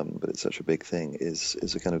 but it's such a big thing,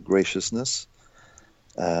 is a kind of graciousness.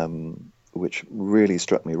 Which really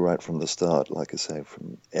struck me right from the start, like I say,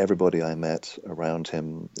 from everybody I met around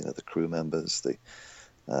him, the crew members,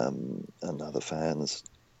 and other fans,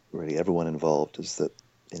 really everyone involved, is that,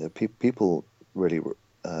 people really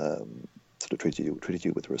sort of treated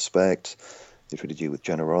you with respect. They treated you with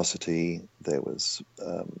generosity. There was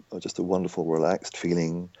just a wonderful, relaxed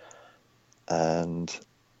feeling, and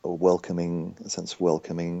a sense of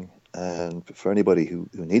welcoming. And for anybody who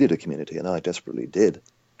needed a community, and I desperately did,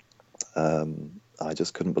 I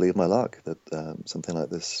just couldn't believe my luck that something like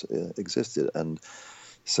this existed. And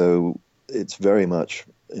so it's very much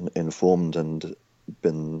informed and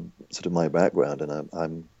been sort of my background. And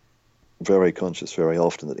I'm very conscious very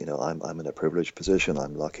often that, I'm in a privileged position.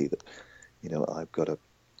 I'm lucky that, I've got a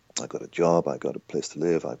job, I've got a place to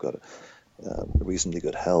live, I've got a reasonably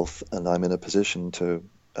good health, and I'm in a position to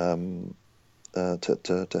help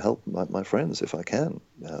my friends if I can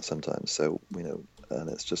sometimes. So, and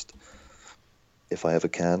it's just, if I ever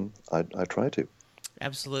can, I try to.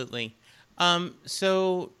 Absolutely.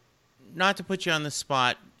 So, not to put you on the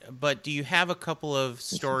spot, but do you have a couple of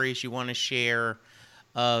stories you want to share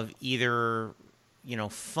of either,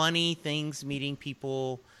 funny things meeting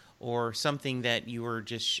people, or something that you were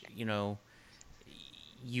just,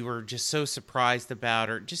 so surprised about,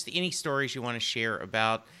 or just any stories you want to share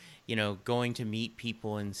about, going to meet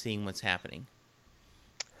people and seeing what's happening?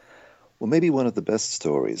 Well, maybe one of the best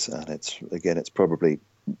stories, and it's probably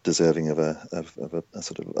deserving of a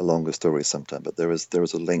sort of a longer story sometime. But there is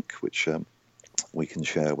a link which we can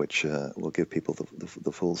share, which will give people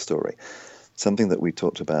the full story. Something that we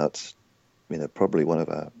talked about, probably one of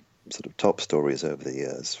our sort of top stories over the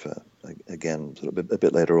years. For again, sort of a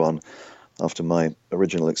bit later on, after my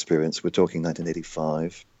original experience, we're talking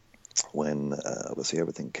 1985. When obviously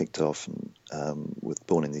everything kicked off, and with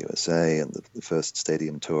Born in the USA and the first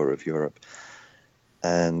stadium tour of Europe.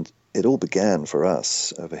 And it all began for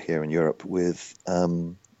us over here in Europe with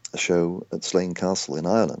a show at Slane Castle in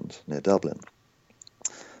Ireland near Dublin.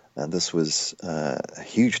 And this was a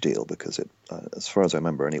huge deal because it, as far as I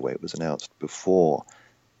remember anyway, it was announced before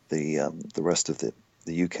the rest of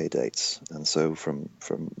the UK dates. And so from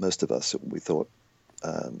most of us, we thought,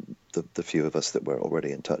 the few of us that were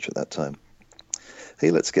already in touch at that time,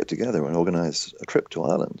 hey, let's get together and organize a trip to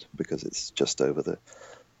Ireland because it's just over the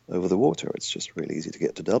water. It's just really easy to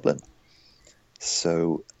get to Dublin.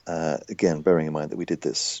 So again, bearing in mind that we did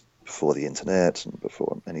this before the internet and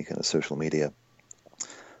before any kind of social media,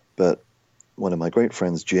 but one of my great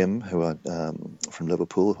friends, Jim, from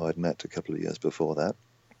Liverpool, who I'd met a couple of years before that,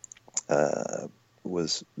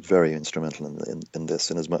 was very instrumental in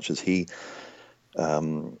this, in as much as he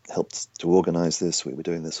helped to organize this. We were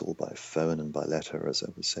doing this all by phone and by letter, as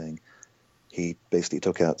I was saying. He basically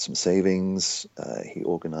took out some savings. He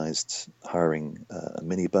organized hiring a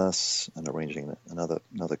minibus and arranging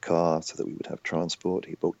another car so that we would have transport.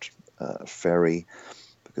 He booked a ferry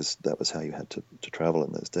because that was how you had to travel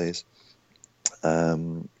in those days.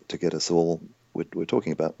 To get us all, we're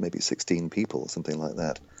talking about maybe 16 people, something like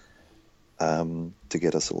that, to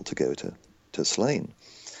get us all to go to Slane.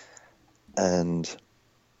 And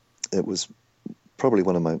it was probably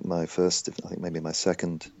one of my first, I think maybe my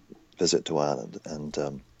second visit to Ireland,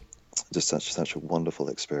 and just such a wonderful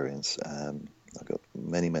experience. I've got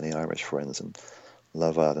many Irish friends and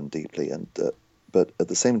love Ireland deeply, and but at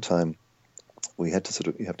the same time, you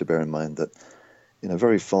have to bear in mind that in a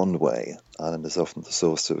very fond way, Ireland is often the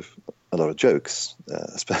source of a lot of jokes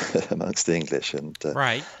amongst the English, and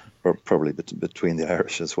right, probably between the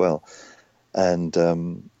Irish as well. And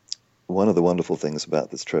one of the wonderful things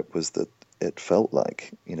about this trip was that it felt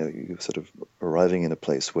like, you sort of arriving in a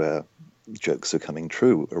place where jokes are coming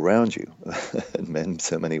true around you in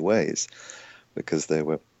so many ways, because there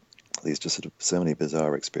were these just sort of so many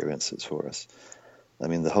bizarre experiences for us. I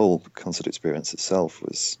mean, the whole concert experience itself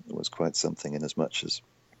was quite something, in as much as,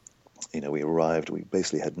 we arrived, we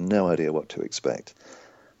basically had no idea what to expect.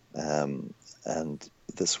 And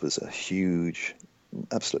this was a huge,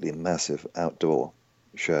 absolutely massive outdoor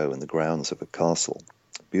show in the grounds of a castle.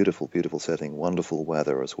 Beautiful, beautiful setting, wonderful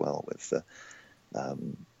weather as well, with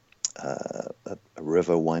a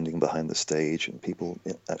river winding behind the stage and people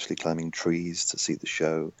actually climbing trees to see the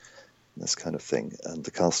show, this kind of thing, and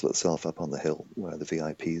the castle itself up on the hill where the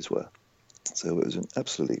VIPs were. So it was an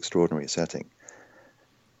absolutely extraordinary setting.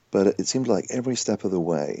 But it seemed like every step of the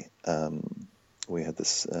way, we had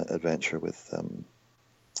this adventure with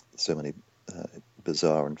so many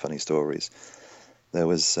bizarre and funny stories. There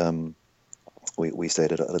was we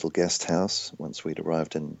stayed at a little guest house once we'd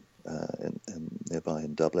arrived in nearby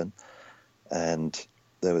in Dublin, and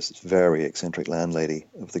there was this very eccentric landlady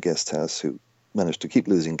of the guest house who managed to keep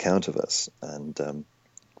losing count of us, and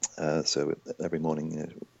so every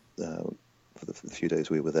morning, for the few days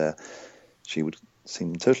we were there, she would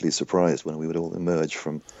seem totally surprised when we would all emerge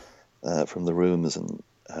from the rooms, and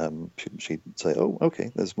she'd say, "Oh,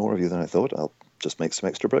 okay, there's more of you than I thought. I'll just make some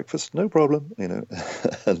extra breakfast, no problem,"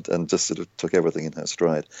 and just sort of took everything in her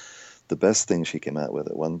stride. The best thing she came out with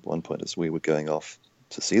at one point, as we were going off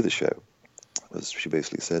to see the show, was she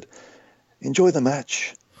basically said, "Enjoy the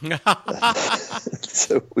match."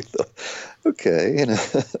 So we thought, okay,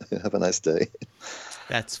 have a nice day.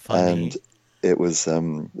 That's funny. And it was,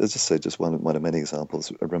 let's just say, just one of many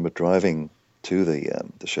examples. I remember driving to the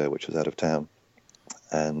show, which was out of town,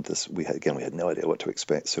 and we had no idea what to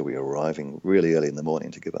expect. So we were arriving really early in the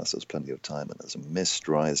morning to give ourselves plenty of time, and there's a mist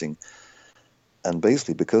rising. And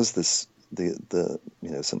basically, because the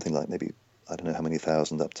something like maybe, I don't know how many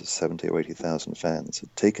thousand, up to 70 or 80,000 fans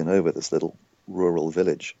had taken over this little rural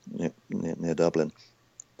village near Dublin,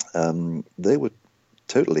 they were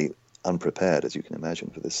totally unprepared, as you can imagine,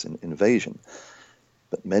 for this invasion.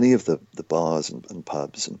 But many of the bars and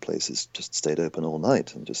pubs and places just stayed open all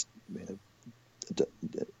night and just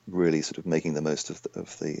really sort of making the most of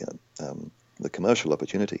the commercial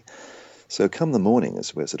opportunity. So come the morning,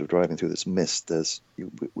 as we're sort of driving through this mist,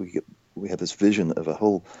 we have this vision of a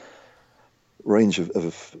whole range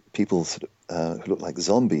of people sort of, who look like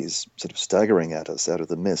zombies, sort of staggering at us out of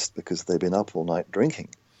the mist because they've been up all night drinking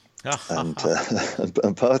and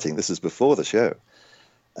partying. This is before the show,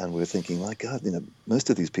 and we're thinking, my God, most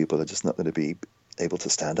of these people are just not going to be able to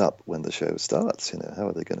stand up when the show starts. How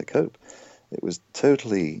are they going to cope? It was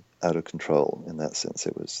totally out of control in that sense.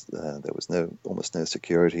 It was there was almost no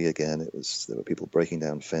security. Again, there were people breaking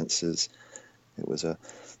down fences. It was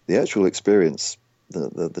the actual experience.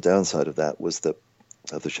 The downside of that was that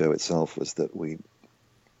of the show itself was that we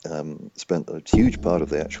spent a huge part of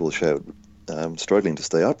the actual show struggling to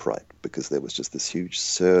stay upright because there was just this huge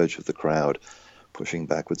surge of the crowd pushing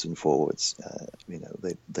backwards and forwards.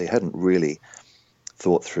 They hadn't really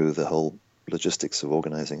thought through the whole logistics of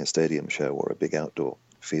organizing a stadium show or a big outdoor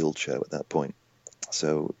field show at that point.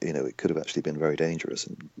 So, it could have actually been very dangerous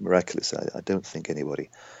and miraculous. I don't think anybody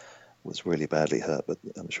was really badly hurt, but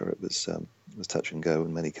I'm sure it was touch and go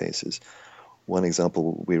in many cases. One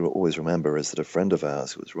example we always remember is that a friend of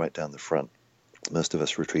ours who was right down the front, most of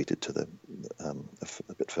us retreated to a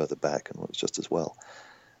bit further back, and it was just as well.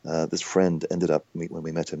 This friend ended up, when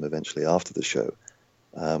we met him eventually after the show,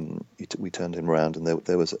 we turned him around, and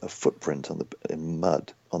there was a footprint in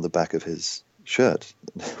mud on the back of his shirt,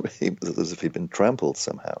 as if he'd been trampled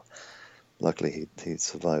somehow. Luckily, he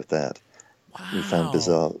survived that. Wow. We found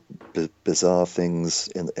bizarre things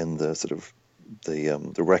in the sort of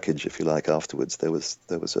the wreckage, if you like. Afterwards, there was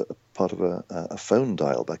a part of a phone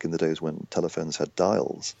dial back in the days when telephones had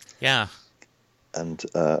dials. Yeah. And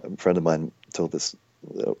a friend of mine told this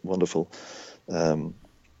wonderful.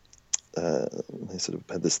 He sort of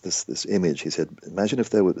had this image. He said, "Imagine if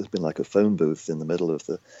there had been like a phone booth in the middle of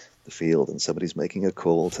the field, and somebody's making a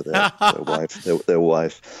call to their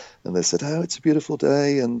wife, and they said, 'Oh, it's a beautiful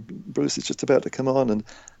day, and Bruce is just about to come on,' and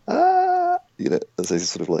as a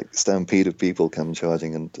sort of like stampede of people come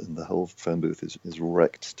charging, and the whole phone booth is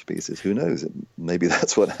wrecked to pieces. Who knows? Maybe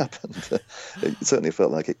that's what happened. It certainly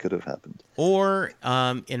felt like it could have happened. Or,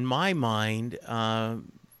 in my mind,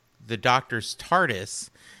 the Doctor's TARDIS.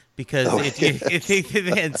 Because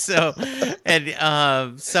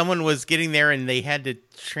someone was getting there and they had to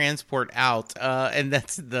transport out, and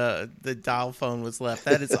that's the dial phone was left.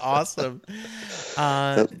 That is awesome.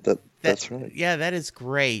 That's right. Yeah, that is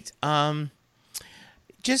great.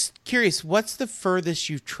 Just curious, what's the furthest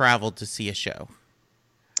you've traveled to see a show?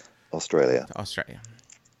 Australia.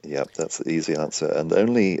 Yep, that's the easy answer. And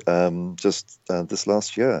only just this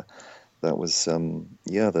last year. That was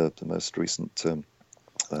the most recent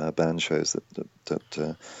band shows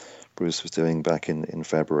that Bruce was doing back in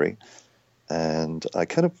February. And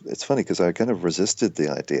it's funny because I kind of resisted the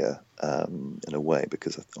idea in a way,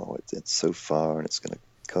 because I thought, it's so far and it's going to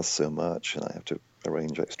cost so much and I have to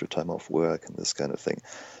arrange extra time off work and this kind of thing.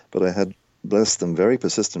 But I had, bless them, very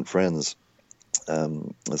persistent friends.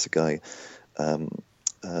 There's a guy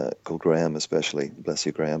called Graham, especially, bless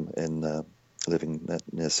you, Graham, living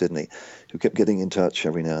near Sydney, who kept getting in touch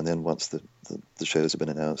every now and then once the shows had been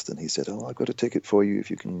announced, and he said, "Oh, I've got a ticket for you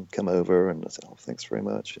if you can come over." And I said, "Oh, thanks very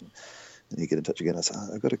much." And he'd get in touch again. I said,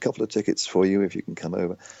 "I've got a couple of tickets for you if you can come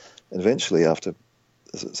over." And eventually, after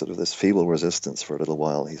sort of this feeble resistance for a little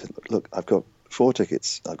while, he said, "Look, I've got 4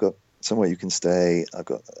 tickets. I've got somewhere you can stay.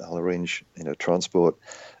 I'll arrange, transport.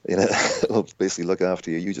 I'll basically look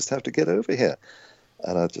after you. You just have to get over here."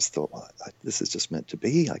 And I just thought, well, this is just meant to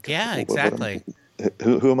be. Yeah, exactly.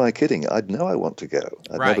 Who am I kidding? I know I want to go.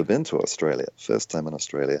 I'd Right. never been to Australia. First time in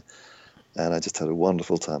Australia. And I just had a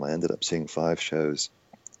wonderful time. I ended up seeing 5 shows,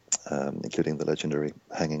 including the legendary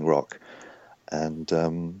Hanging Rock. And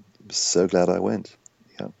so glad I went.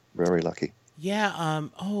 Yeah, very lucky. Yeah.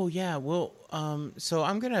 Oh, yeah. Well, so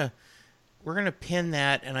we're gonna pin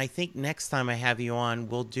that, and I think next time I have you on,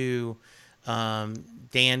 we'll do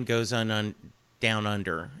Dan Goes Down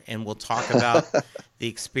Under, and we'll talk about the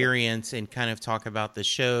experience and kind of talk about the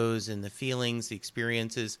shows and the feelings, the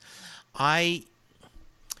experiences. I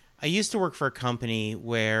used to work for a company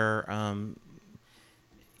where, our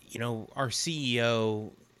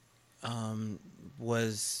CEO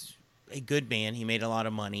was a good man. He made a lot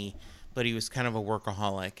of money, but he was kind of a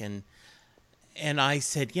workaholic. And I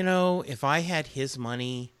said, if I had his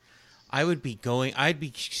money, I'd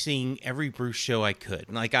be seeing every Bruce show I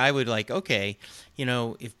could. Like, I would okay,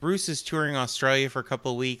 if Bruce is touring Australia for a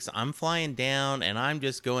couple of weeks, I'm flying down and I'm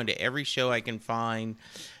just going to every show I can find.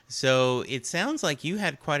 So it sounds like you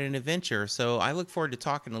had quite an adventure. So I look forward to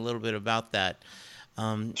talking a little bit about that.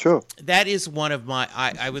 Sure. That is one of my,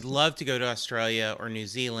 I would love to go to Australia or New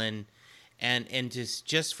Zealand and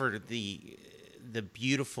just for the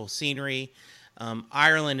beautiful scenery.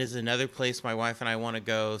 Ireland is another place my wife and I want to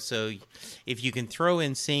go. So if you can throw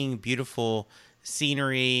in seeing beautiful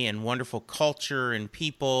scenery and wonderful culture and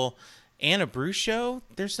people and a Bruce show,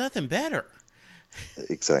 there's nothing better.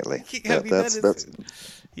 Exactly.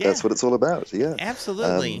 That's what it's all about. Yeah,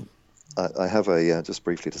 absolutely. I have just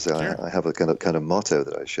briefly to say, sure. I have a kind of motto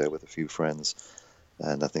that I share with a few friends,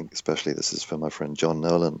 and I think especially this is for my friend John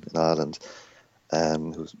Nolan in Ireland.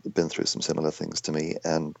 Who's been through some similar things to me.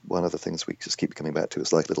 And one of the things we just keep coming back to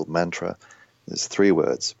is like a little mantra. There's 3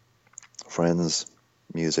 words: friends,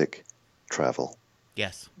 music, travel.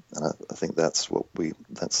 Yes. And I think that's what we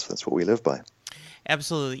live by.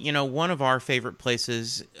 Absolutely. You know, one of our favorite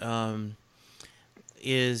places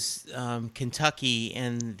is Kentucky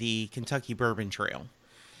and the Kentucky Bourbon Trail.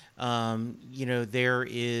 You know, there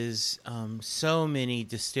is so many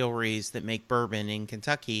distilleries that make bourbon in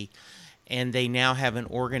Kentucky, and they now have an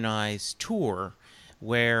organized tour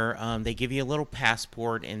where they give you a little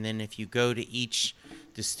passport, and then if you go to each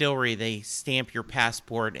distillery, they stamp your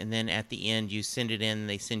passport, and then at the end you send it in, and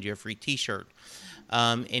they send you a free T-shirt.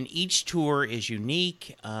 And each tour is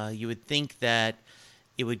unique. You would think that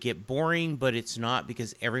it would get boring, but it's not,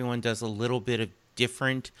 because everyone does a little bit of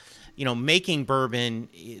different. You know, making bourbon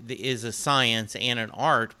is a science and an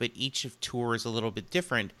art, but each of tour is a little bit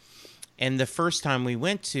different. And the first time we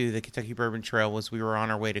went to the Kentucky Bourbon Trail was we were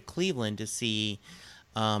on our way to Cleveland to see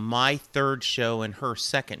my third show and her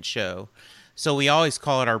second show. So we always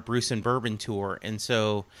call it our Bruce and Bourbon tour. And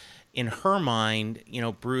so in her mind, you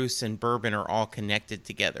know, Bruce and bourbon are all connected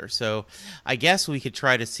together. So I guess we could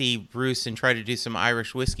try to see Bruce and try to do some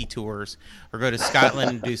Irish whiskey tours, or go to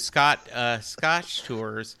Scotland and do Scotch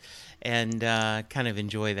tours, and kind of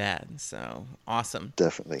enjoy that. So awesome.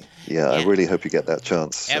 Definitely. Yeah, I really hope you get that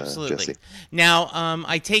chance, absolutely. Jesse. Now,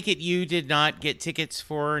 I take it you did not get tickets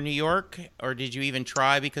for New York, or did you even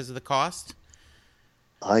try because of the cost?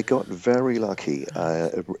 I got very lucky.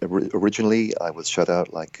 Originally, I was shut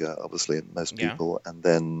out, like obviously most people, and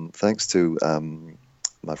then thanks to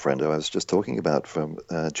my friend who I was just talking about, from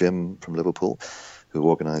Jim from Liverpool, who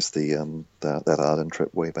organised that Ireland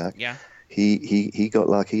trip way back. Yeah. He got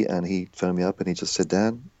lucky, and he phoned me up and he just said,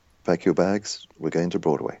 "Dan, pack your bags. We're going to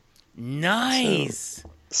Broadway." Nice.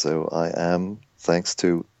 So I am, thanks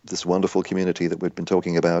to this wonderful community that we've been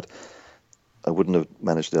talking about. I wouldn't have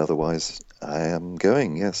managed it otherwise. I am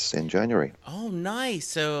going, yes, in January. Oh, nice.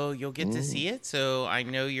 So you'll get to see it. So I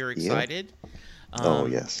know you're excited. Yeah. Oh,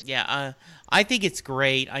 yes. Yeah, I think it's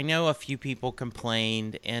great. I know a few people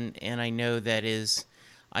complained, and I know that is,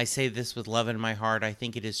 I say this with love in my heart, I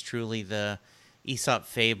think it is truly the Aesop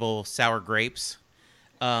fable, sour grapes.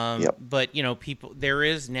 But, you know,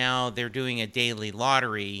 they're doing a daily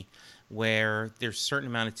lottery where there's a certain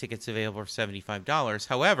amount of tickets available for $75.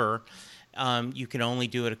 However, you can only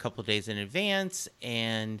do it a couple of days in advance,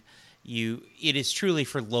 and it is truly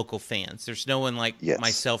for local fans. There's no one like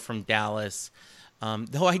myself from Dallas.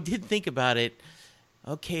 Though I did think about it.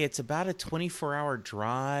 Okay, it's about a 24-hour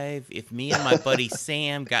drive. If me and my buddy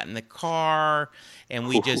Sam got in the car and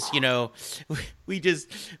we just, we just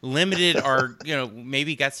limited our,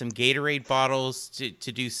 maybe got some Gatorade bottles to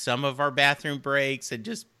do some of our bathroom breaks and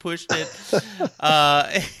just pushed it.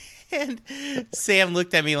 And Sam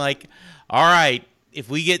looked at me like, all right, if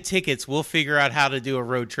we get tickets, we'll figure out how to do a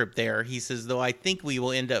road trip there. He says, though, I think we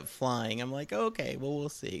will end up flying. I'm like, okay, well, we'll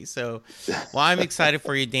see. So, well, I'm excited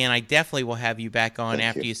for you, Dan. I definitely will have you back on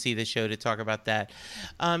after you see the show to talk about that.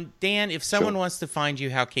 Dan, if someone wants to find you,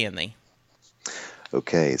 how can they?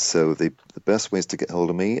 Okay, so the best ways to get hold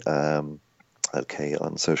of me, on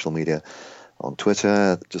social media. On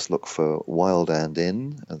Twitter, just look for Wild and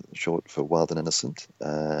In, short for Wild and Innocent,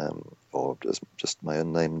 or just my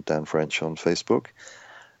own name, Dan French, on Facebook.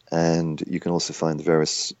 And you can also find the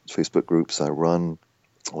various Facebook groups I run,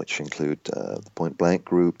 which include the Point Blank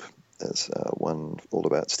group. There's one all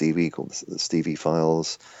about Stevie called the Stevie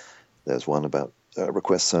Files. There's one about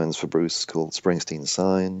request signs for Bruce called Springsteen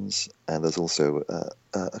Signs. And there's also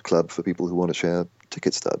a club for people who want to share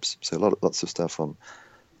ticket stubs. So lots of stuff on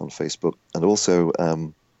Facebook. And also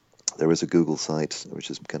there is a Google site, which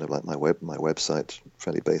is kind of like my website,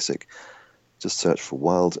 fairly basic. Just search for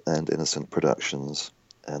Wild and Innocent Productions,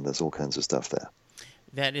 and there's all kinds of stuff there.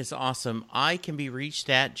 That is awesome. I can be reached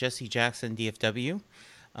at Jesse Jackson DFW.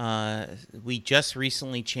 We just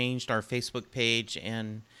recently changed our Facebook page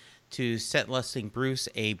and to Set Lusting Bruce,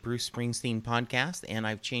 a Bruce Springsteen podcast, and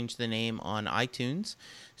I've changed the name on iTunes,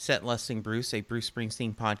 Set Lusting Bruce, a Bruce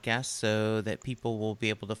Springsteen podcast, so that people will be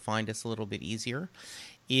able to find us a little bit easier.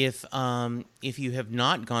 If you have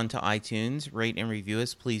not gone to iTunes, rate and review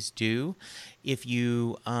us, please do. If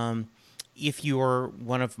you are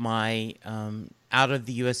one of my out of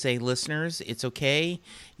the USA listeners, it's okay.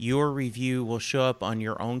 Your review will show up on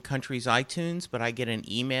your own country's iTunes, but I get an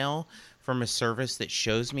email from a service that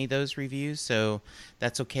shows me those reviews, so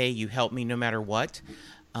that's okay. You help me no matter what.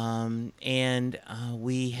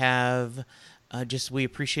 We have we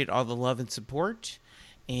appreciate all the love and support,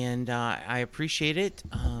 and I appreciate it.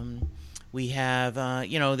 We have,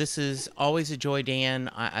 this is always a joy,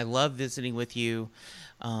 Dan. I love visiting with you.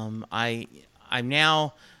 I'm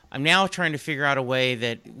now I'm now trying to figure out a way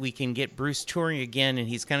that we can get Bruce touring again, and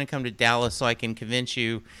he's going to come to Dallas so I can convince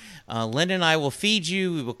you. Linda and I will feed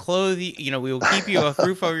you. We will clothe you. We will keep you a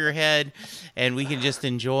roof over your head, and we can just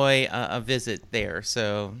enjoy a visit there.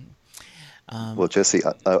 So, well, Jesse,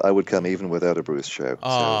 I would come even without a Bruce show.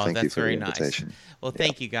 Oh, so thank you for very the invitation. Nice. Well,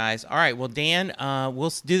 thank you guys. All right. Well, Dan,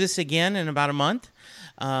 we'll do this again in about a month.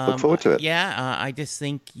 Look forward to it. Yeah, I just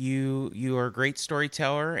think you are a great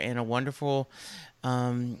storyteller and a wonderful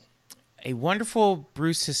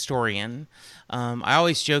Bruce historian. I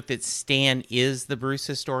always joke that Stan is the Bruce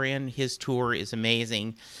historian. His tour is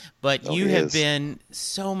amazing, but you have been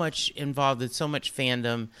so much involved in so much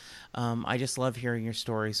fandom. I just love hearing your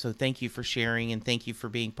story. So thank you for sharing, and thank you for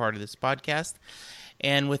being part of this podcast.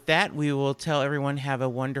 And with that, we will tell everyone have a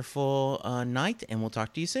wonderful night, and we'll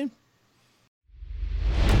talk to you soon.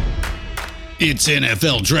 It's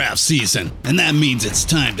NFL draft season, and that means it's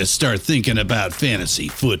time to start thinking about fantasy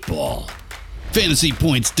football.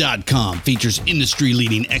 FantasyPoints.com features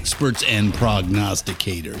industry-leading experts and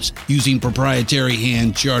prognosticators using proprietary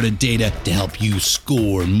hand-charted data to help you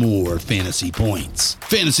score more fantasy points.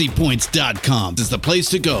 FantasyPoints.com is the place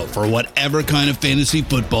to go for whatever kind of fantasy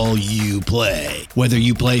football you play. Whether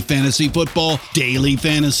you play fantasy football, daily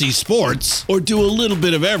fantasy sports, or do a little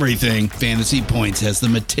bit of everything, Fantasy Points has the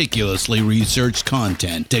meticulously researched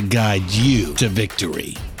content to guide you to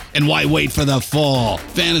victory. And why wait for the fall?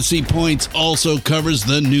 Fantasy Points also covers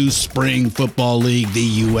the new spring football league,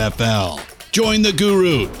 the UFL. Join the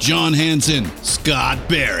guru, John Hansen, Scott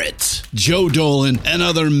Barrett, Joe Dolan, and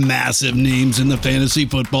other massive names in the fantasy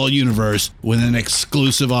football universe with an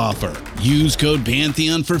exclusive offer. Use code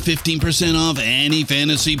Pantheon for 15% off any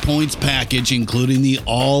Fantasy Points package, including the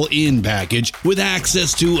all-in package, with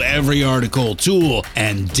access to every article, tool,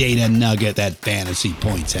 and data nugget that Fantasy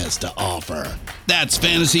Points has to offer. That's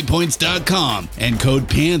FantasyPoints.com and code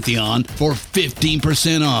Pantheon for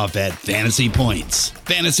 15% off at Fantasy Points.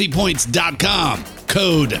 FantasyPoints.com,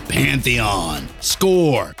 code Pantheon.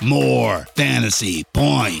 Score more fantasy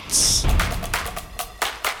points.